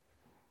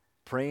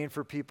 praying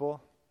for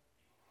people,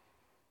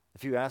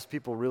 if you ask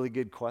people really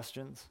good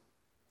questions,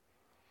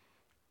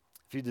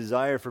 if you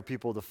desire for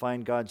people to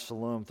find God's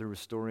shalom through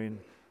restoring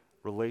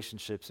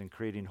relationships and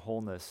creating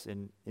wholeness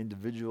in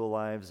individual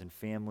lives and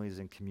families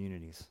and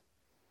communities.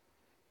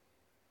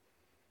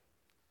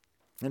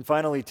 And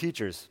finally,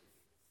 teachers.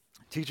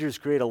 Teachers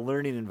create a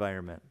learning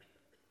environment.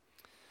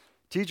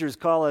 Teachers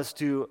call us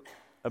to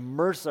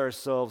immerse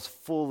ourselves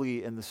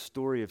fully in the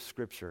story of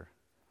Scripture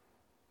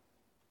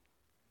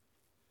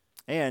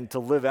and to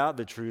live out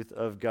the truth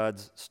of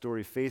God's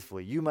story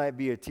faithfully. You might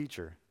be a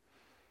teacher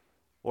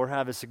or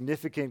have a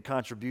significant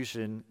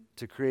contribution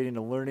to creating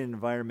a learning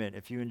environment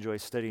if you enjoy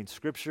studying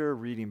Scripture,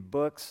 reading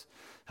books,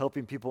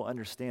 helping people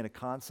understand a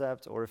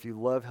concept, or if you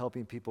love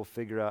helping people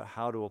figure out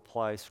how to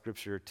apply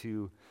Scripture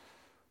to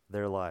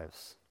their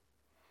lives.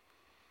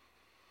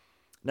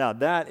 Now,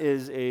 that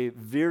is a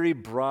very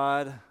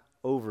broad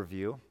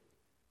overview,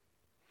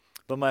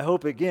 but my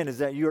hope, again, is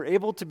that you are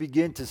able to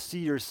begin to see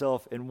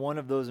yourself in one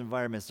of those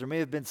environments. There may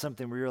have been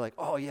something where you're like,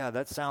 oh yeah,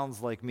 that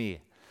sounds like me.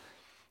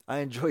 I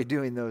enjoy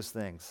doing those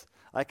things.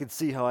 I could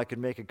see how I could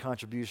make a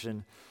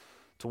contribution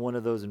to one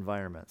of those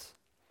environments.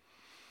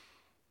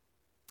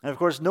 And of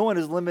course, no one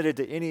is limited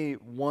to any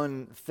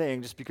one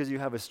thing. Just because you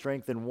have a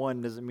strength in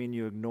one doesn't mean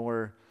you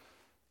ignore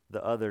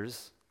the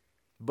others.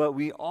 But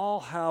we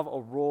all have a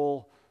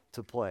role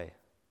to play.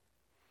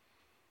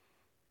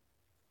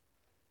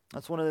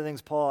 That's one of the things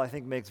Paul, I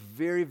think, makes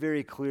very,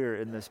 very clear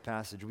in this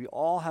passage. We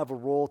all have a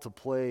role to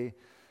play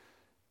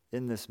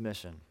in this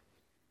mission.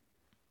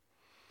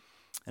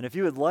 And if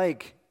you would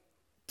like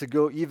to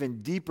go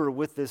even deeper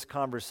with this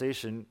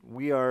conversation,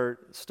 we are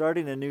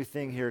starting a new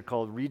thing here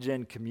called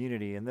Regen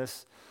Community. And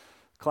this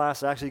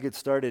class actually gets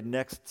started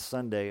next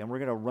Sunday, and we're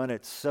going to run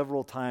it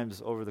several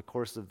times over the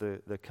course of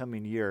the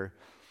coming year.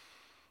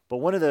 But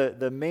one of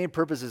the main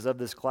purposes of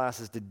this class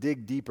is to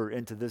dig deeper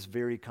into this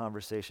very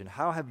conversation.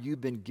 How have you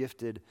been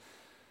gifted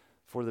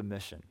for the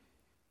mission?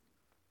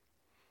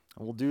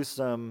 And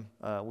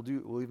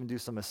we'll even do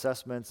some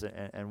assessments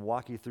and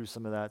walk you through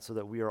some of that so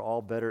that we are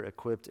all better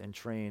equipped and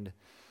trained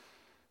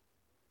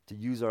to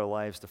use our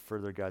lives to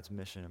further God's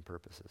mission and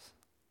purposes.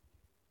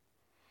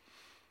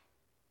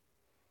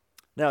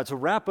 Now, to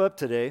wrap up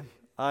today,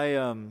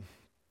 I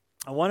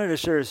wanted to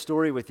share a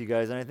story with you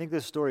guys, and I think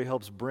this story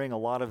helps bring a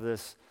lot of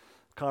this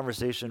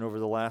conversation over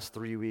the last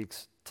 3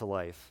 weeks to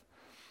life.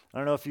 I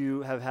don't know if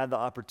you have had the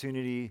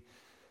opportunity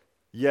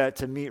yet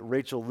to meet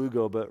Rachel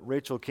Lugo, but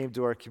Rachel came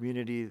to our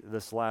community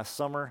this last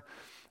summer.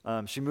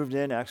 She moved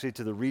in actually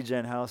to the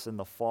Regen House in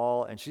the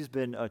fall, and she's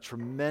been a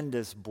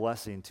tremendous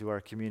blessing to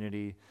our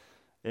community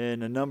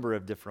in a number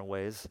of different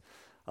ways.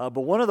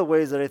 But one of the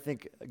ways that I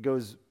think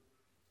goes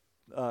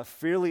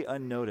fairly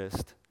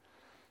unnoticed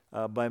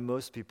by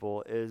most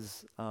people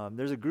is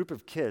there's a group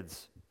of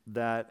kids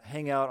that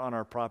hang out on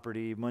our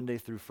property Monday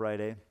through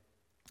Friday,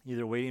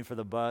 either waiting for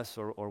the bus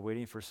or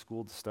waiting for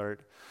school to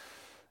start.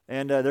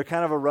 And they're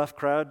kind of a rough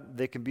crowd.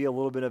 They can be a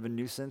little bit of a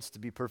nuisance, to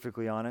be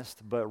perfectly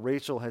honest, but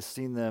Rachel has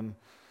seen them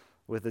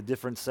with a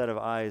different set of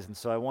eyes. And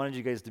so I wanted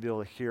you guys to be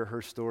able to hear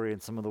her story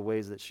and some of the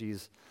ways that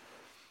she's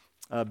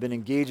been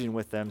engaging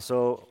with them.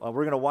 So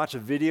we're going to watch a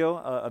video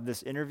of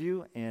this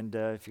interview, and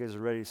if you guys are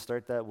ready to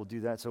start that, we'll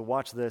do that. So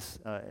watch this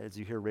as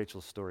you hear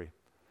Rachel's story.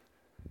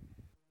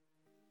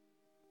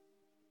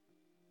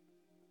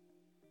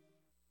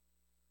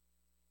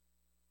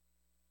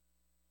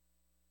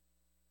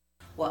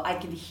 Well, I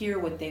could hear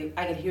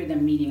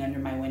them meeting under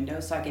my window,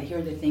 so I could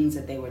hear the things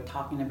that they were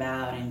talking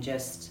about and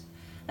just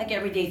like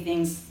everyday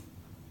things,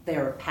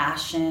 their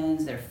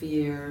passions, their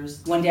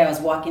fears. One day I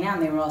was walking out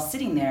and they were all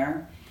sitting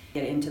there,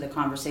 get into the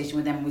conversation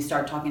with them, and we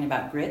started talking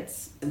about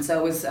grits. And so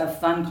it was a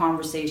fun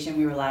conversation,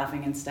 we were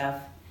laughing and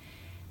stuff.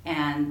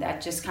 And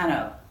that just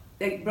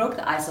it broke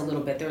the ice a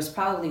little bit. There was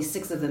probably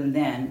 6 of them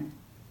then.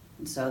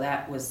 And so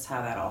that was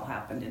how that all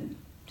happened, and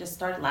just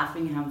started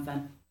laughing and having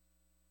fun.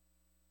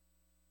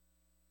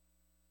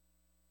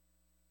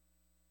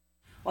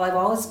 Well, I've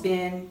always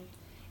been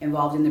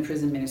involved in the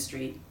prison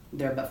ministry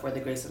there, but for the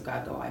grace of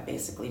God go I,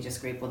 basically just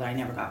grateful that I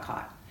never got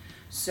caught.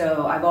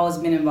 So I've always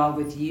been involved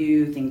with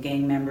youth and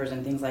gang members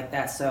and things like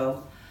that.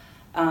 So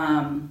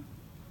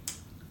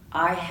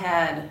I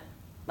had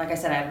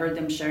heard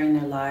them sharing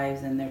their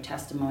lives and their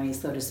testimonies,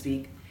 so to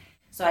speak.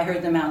 So I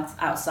heard them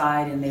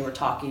outside and they were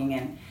talking,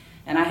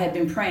 and I had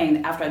been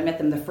praying after I met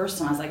them the first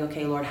time. I was like,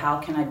 okay, Lord,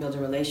 how can I build a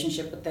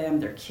relationship with them?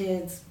 They're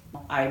kids.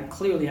 I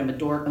clearly am a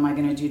dork. What am I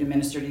going to do to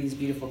minister to these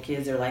beautiful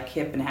kids? They're like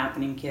hip and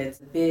happening kids.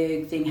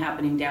 Big thing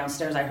happening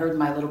downstairs. I heard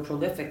my little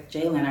prolific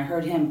Jalen. I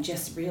heard him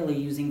just really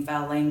using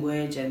foul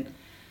language and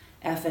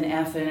effing,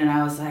 and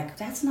I was like,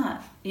 that's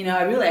not,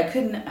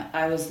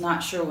 I was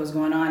not sure what was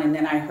going on. And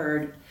then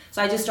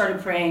so I just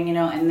started praying,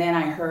 and then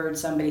I heard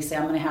somebody say,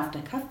 I'm going to have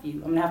to cuff you.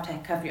 I'm going to have to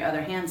cuff your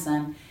other hand,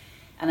 son.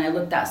 And I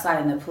looked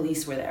outside and the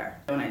police were there.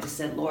 And I just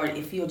said, Lord,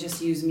 if you'll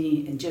just use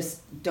me and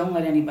just don't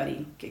let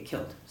anybody get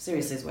killed.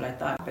 Seriously is what I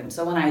thought. And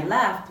so when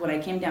I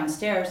came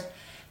downstairs,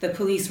 the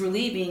police were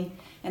leaving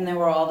and there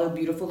were all the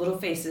beautiful little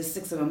faces,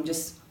 6 of them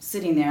just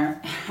sitting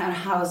there. And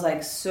I was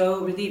like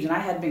so relieved, and I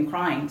had been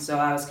crying, so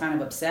I was kind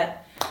of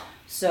upset.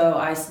 So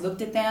I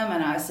looked at them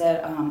and I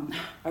said,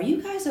 are you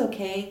guys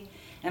okay?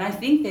 And I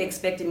think they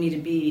expected me to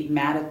be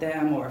mad at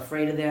them or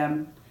afraid of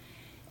them.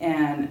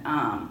 And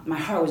my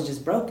heart was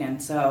just broken.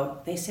 So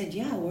they said,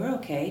 yeah, we're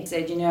okay. They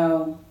said, you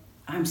know,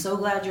 I'm so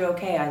glad you're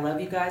okay. I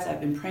love you guys.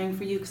 I've been praying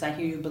for you because I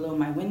hear you below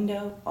my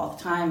window all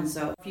the time. And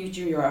so,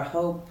 future, you're our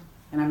hope.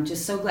 And I'm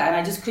just so glad. And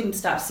I just couldn't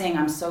stop saying,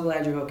 I'm so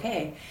glad you're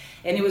okay.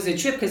 And it was a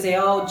trip because they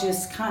all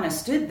just kind of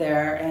stood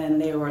there and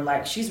they were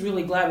like, she's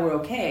really glad we're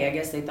okay. I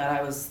guess they thought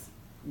I was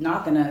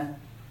not going to,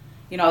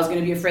 you know, I was going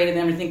to be afraid of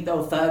them and think,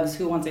 oh, thugs,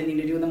 who wants anything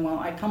to do with them? Well,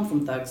 I come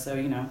from thugs, so,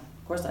 you know,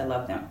 of course I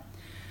love them.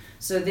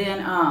 So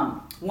then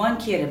one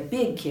kid, a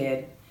big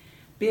kid,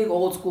 big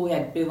old school, he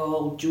had big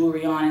old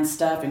jewelry on and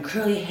stuff and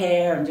curly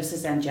hair and just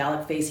this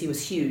angelic face. He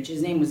was huge.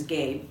 His name was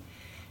Gabe.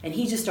 And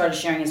he just started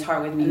sharing his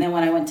heart with me. And then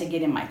when I went to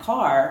get in my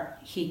car,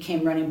 he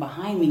came running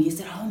behind me. And he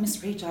said, oh,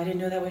 Miss Rachel, I didn't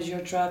know that was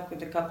your truck,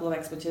 with a couple of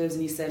expletives.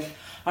 And he said,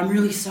 I'm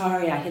really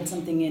sorry, I hid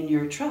something in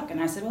your truck.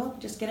 And I said, well,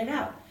 just get it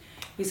out.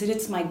 He said,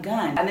 it's my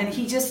gun. And then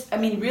he just, I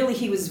mean, really,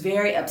 he was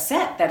very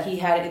upset that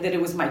that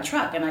it was my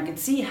truck. And I could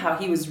see how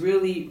he was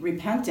really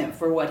repentant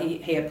for what he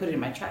had put in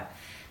my truck.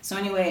 So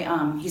anyway,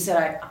 he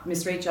said,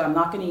 Miss Rachel, I'm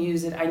not going to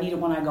use it. I need it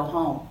when I go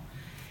home.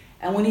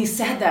 And when he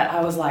said that,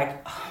 I was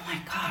like, oh my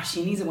gosh,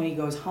 he needs it when he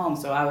goes home.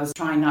 So I was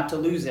trying not to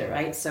lose it,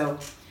 right? So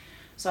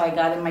I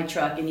got in my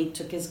truck and he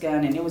took his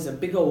gun, and it was a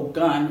big old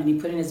gun, and he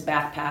put it in his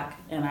backpack.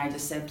 And I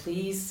just said,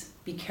 please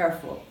be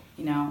careful.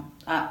 You know,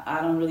 I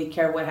don't really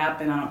care what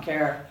happened. I don't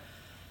care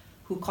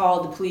who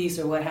called the police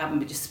or what happened,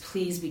 but just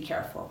please be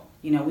careful.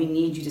 You know, we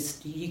need you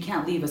to, you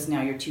can't leave us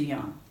now, you're too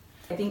young.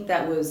 I think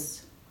that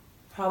was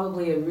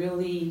probably a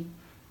really,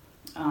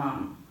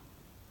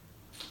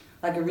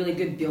 like a really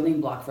good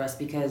building block for us,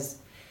 because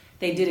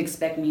they did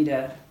expect me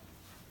to,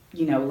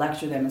 you know,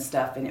 lecture them and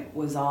stuff, and it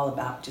was all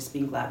about just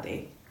being glad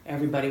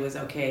everybody was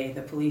okay,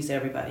 the police,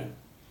 everybody.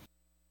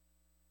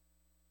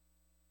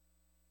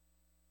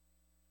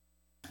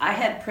 I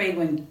had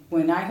prayed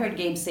when I heard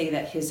Gabe say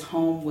that his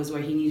home was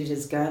where he needed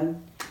his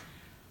gun.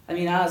 I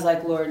mean, I was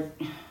like, Lord,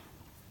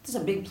 this is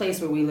a big place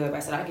where we live. I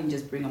said, I can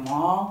just bring them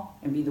all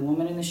and be the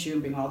woman in the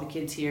shoe, bring all the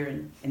kids here,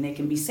 and they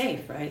can be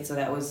safe, right? So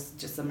that was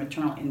just a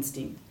maternal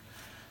instinct.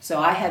 So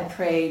I had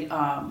prayed,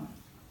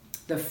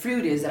 the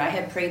fruit is that I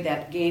had prayed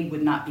that Gabe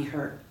would not be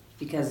hurt,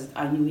 because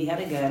I knew he had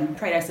a gun. I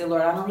prayed, I said,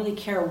 Lord, I don't really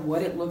care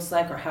what it looks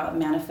like or how it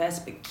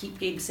manifests, but keep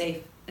Gabe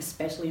safe,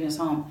 especially in his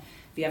home.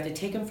 If you have to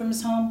take him from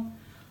his home,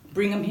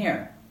 bring him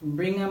here.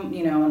 Bring him,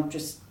 you know,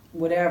 just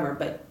whatever,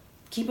 but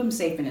keep him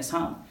safe in his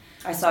home.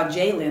 I saw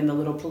Jalen, the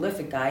little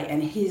prolific guy,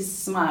 and his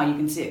smile, you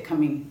can see it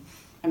coming,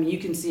 I mean, you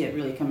can see it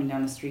really coming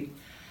down the street.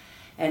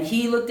 And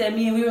he looked at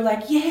me and we were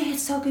like, yay,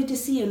 it's so good to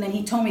see you. And then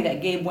he told me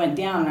that Gabe went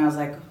down, and I was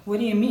like, what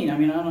do you mean? I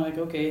mean, I'm like,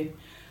 okay,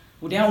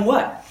 well, down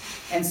what?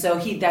 And so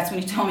that's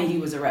when he told me he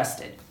was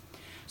arrested.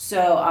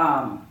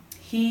 So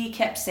he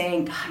kept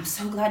saying, God, I'm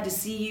so glad to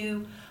see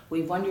you.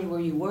 We wondered where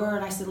you were.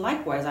 And I said,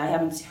 likewise, I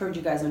haven't heard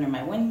you guys under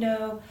my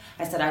window.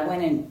 I said, I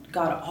went and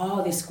got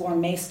all this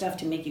gourmet stuff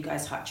to make you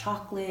guys hot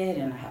chocolate,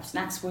 and I have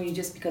snacks for you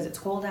just because it's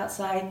cold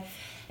outside.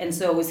 And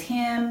so it was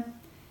him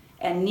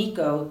and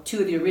Nico,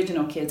 two of the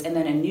original kids, and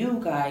then a new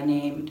guy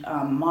named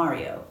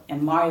Mario.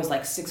 And Mario's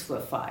like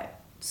 6'5".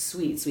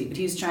 Sweet. But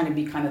he was trying to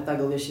be kind of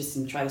thugalicious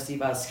and try to see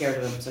if I was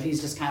scared of him. So he's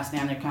just kind of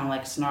standing there kind of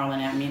like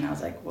snarling at me. And I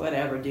was like,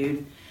 whatever,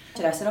 dude.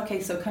 And I said, okay,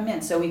 so come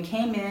in. So we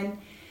came in,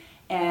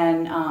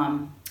 and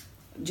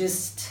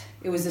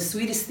it was the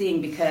sweetest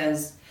thing,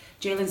 because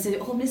Jalen said,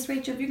 oh, Miss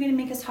Rachel, if you're going to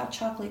make us hot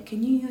chocolate,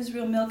 can you use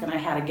real milk? And I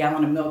had a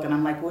gallon of milk, and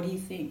I'm like, what do you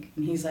think?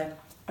 And he's like,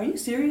 are you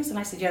serious? And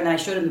I said, yeah. And then I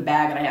showed him the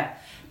bag, and I have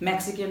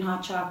Mexican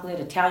hot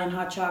chocolate, Italian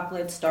hot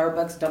chocolate,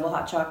 Starbucks double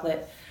hot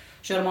chocolate.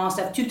 Showed him all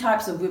stuff, 2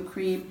 types of whipped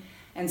cream.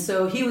 And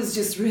so he was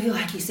just really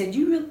like, he said,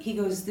 he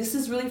goes, this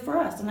is really for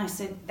us. And I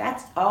said,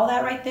 that's all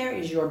that right there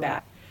is your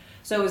bag.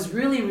 So it was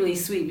really, really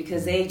sweet,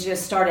 because they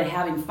just started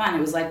having fun.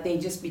 It was like they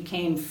just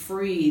became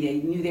free. They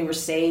knew they were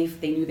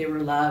safe. They knew they were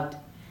loved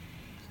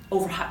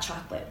over hot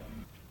chocolate.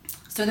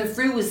 So the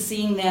fruit was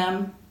seeing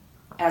them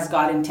as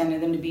God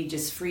intended them to be,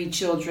 just free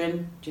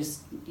children,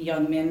 just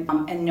young men,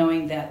 and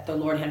knowing that the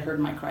Lord had heard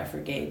my cry for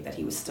Gabe, that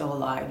he was still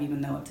alive,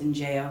 even though it's in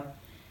jail.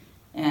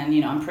 And,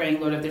 you know, I'm praying,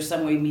 Lord, if there's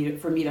some way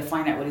for me to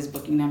find out what his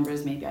booking number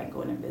is, maybe I can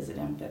go in and visit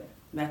him. But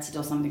that's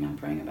still something I'm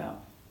praying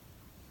about.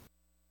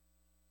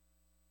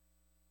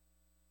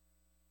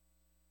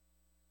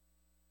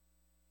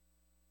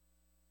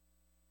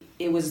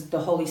 It was the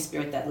Holy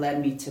Spirit that led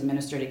me to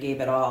minister to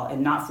Gabe at all,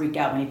 and not freak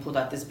out when he pulled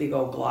out this big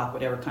old Glock,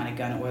 whatever kind of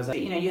gun it was.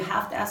 You know, you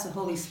have to ask the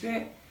Holy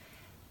Spirit.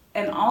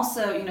 And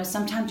also, you know,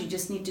 sometimes you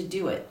just need to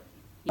do it.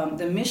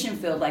 The mission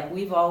field, like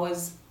we've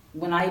always,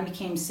 when I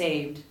became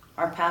saved,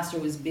 our pastor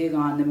was big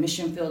on the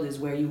mission field is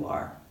where you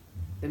are.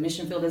 The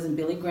mission field isn't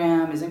Billy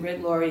Graham, isn't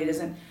Greg Laurie, it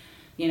isn't,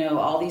 you know,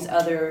 all these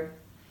other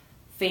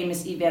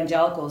famous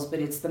evangelicals, but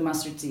it's the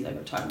mustard seed like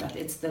we're talking about.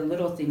 It's the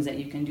little things that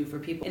you can do for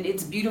people. And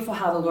it's beautiful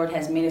how the Lord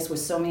has made us with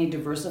so many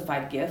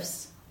diversified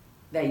gifts,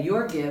 that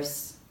your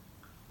gifts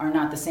are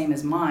not the same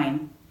as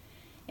mine,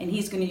 and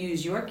he's going to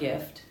use your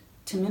gift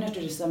to minister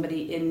to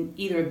somebody in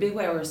either a big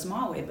way or a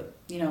small way. But,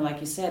 you know, like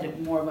you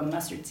said, more of a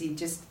mustard seed,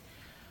 just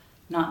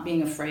not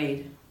being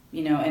afraid,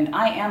 and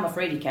I am a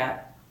fraidy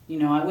cat.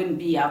 I wouldn't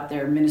be out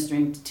there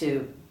ministering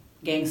to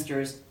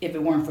gangsters if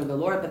it weren't for the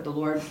Lord, but the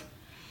Lord,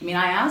 I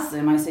asked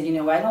them, I said,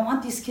 I don't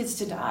want these kids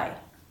to die.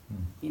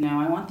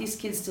 I want these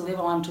kids to live.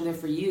 I want them to live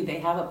for you. They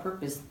have a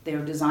purpose.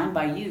 They're designed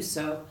by you.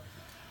 So,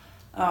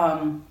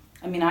 I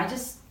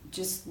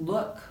just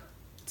look.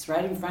 It's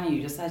right in front of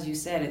you, just as you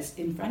said. It's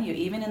in front of you,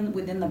 even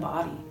within the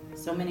body.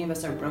 So many of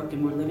us are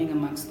broken. We're living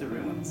amongst the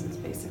ruins. It's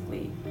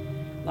basically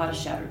a lot of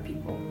shattered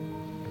people.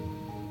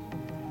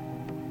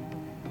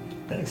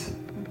 Thanks.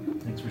 Mm-hmm.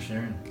 Thanks for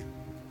sharing.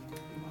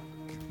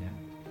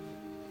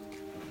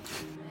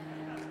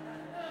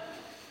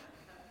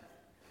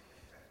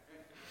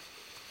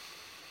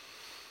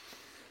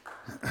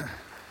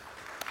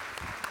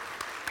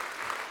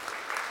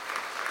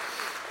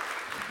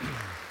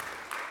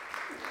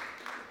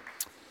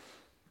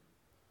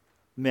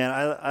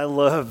 Man, I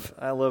love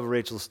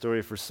Rachel's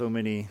story for so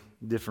many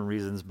different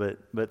reasons,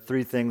 but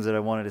three things that I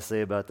wanted to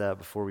say about that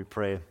before we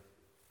pray.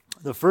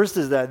 The first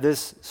is that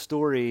this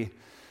story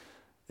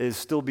is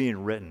still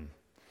being written.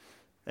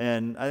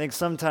 And I think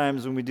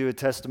sometimes when we do a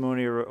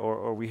testimony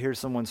or we hear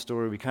someone's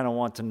story, we kind of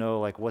want to know,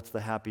 like, what's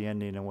the happy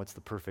ending and what's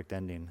the perfect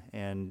ending.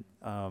 And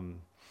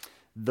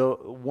the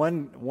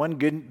one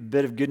good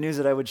bit of good news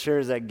that I would share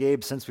is that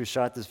Gabe, since we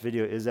shot this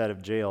video, is out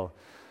of jail.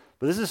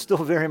 But this is still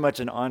very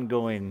much an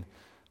ongoing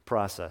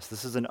process.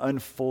 This is an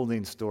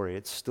unfolding story.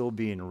 It's still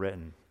being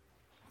written.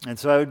 And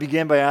so I would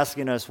begin by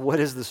asking us, what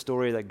is the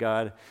story that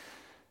God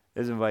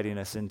is inviting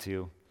us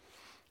into?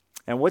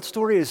 And what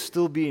story is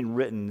still being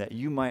written that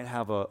you might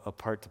have a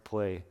part to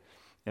play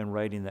in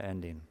writing the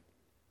ending?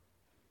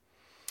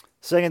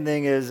 Second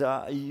thing is,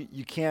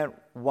 you can't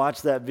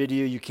watch that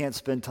video, you can't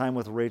spend time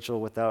with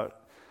Rachel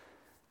without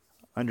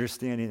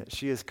understanding that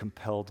she is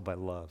compelled by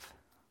love.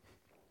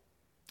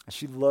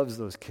 She loves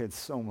those kids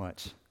so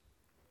much.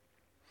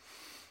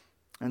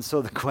 And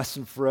so the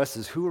question for us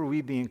is, who are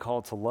we being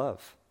called to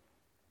love?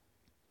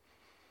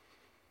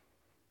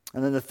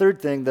 And then the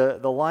third thing, the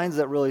lines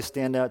that really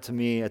stand out to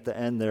me at the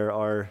end there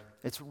are,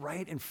 it's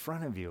right in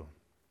front of you.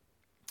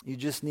 You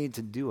just need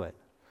to do it.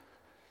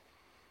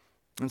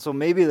 And so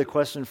maybe the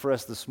question for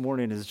us this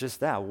morning is just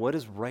that. What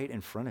is right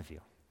in front of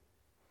you?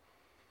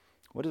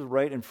 What is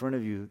right in front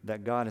of you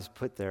that God has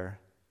put there?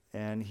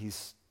 And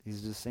he's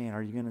just saying,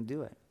 are you going to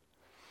do it?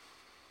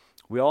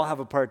 We all have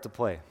a part to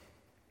play.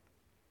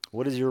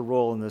 What is your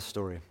role in this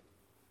story?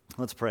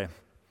 Let's pray.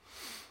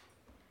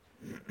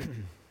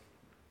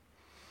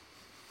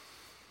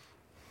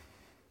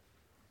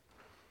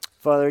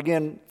 Father,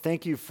 again,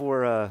 thank you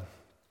for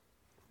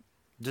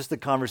just the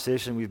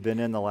conversation we've been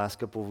in the last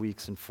couple of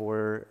weeks and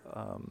for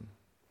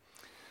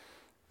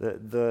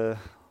the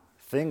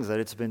things that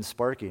it's been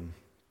sparking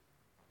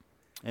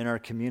in our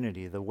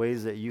community, the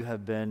ways that you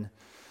have been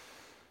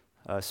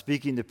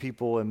speaking to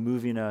people and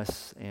moving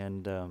us.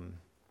 And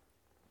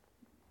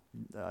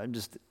I'm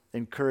just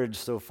encouraged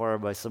so far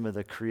by some of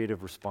the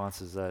creative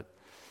responses that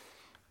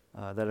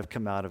have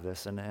come out of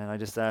this. And I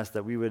just ask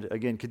that we would,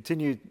 again,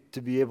 continue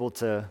to be able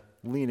to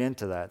lean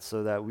into that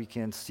so that we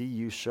can see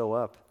you show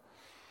up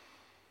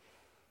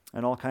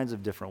in all kinds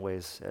of different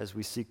ways as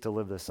we seek to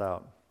live this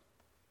out.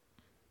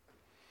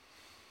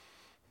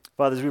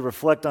 Father, as we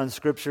reflect on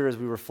Scripture, as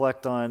we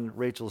reflect on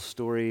Rachel's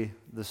story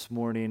this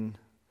morning,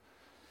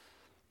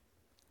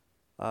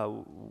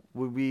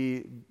 would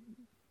we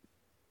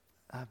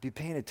be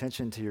paying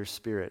attention to your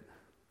Spirit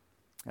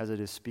as it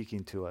is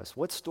speaking to us?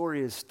 What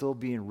story is still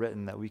being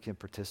written that we can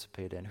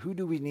participate in? Who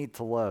do we need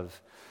to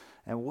love?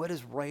 And what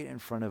is right in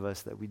front of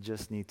us that we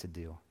just need to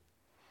do?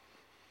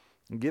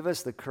 And give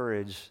us the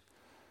courage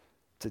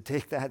to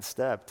take that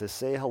step, to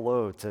say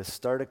hello, to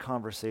start a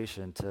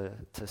conversation,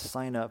 to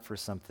sign up for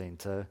something,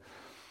 to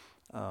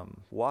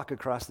walk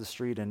across the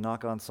street and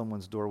knock on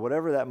someone's door.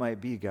 Whatever that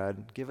might be,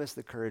 God, give us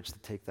the courage to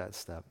take that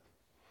step.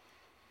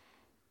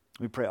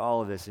 We pray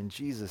all of this in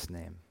Jesus'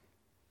 name.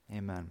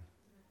 Amen.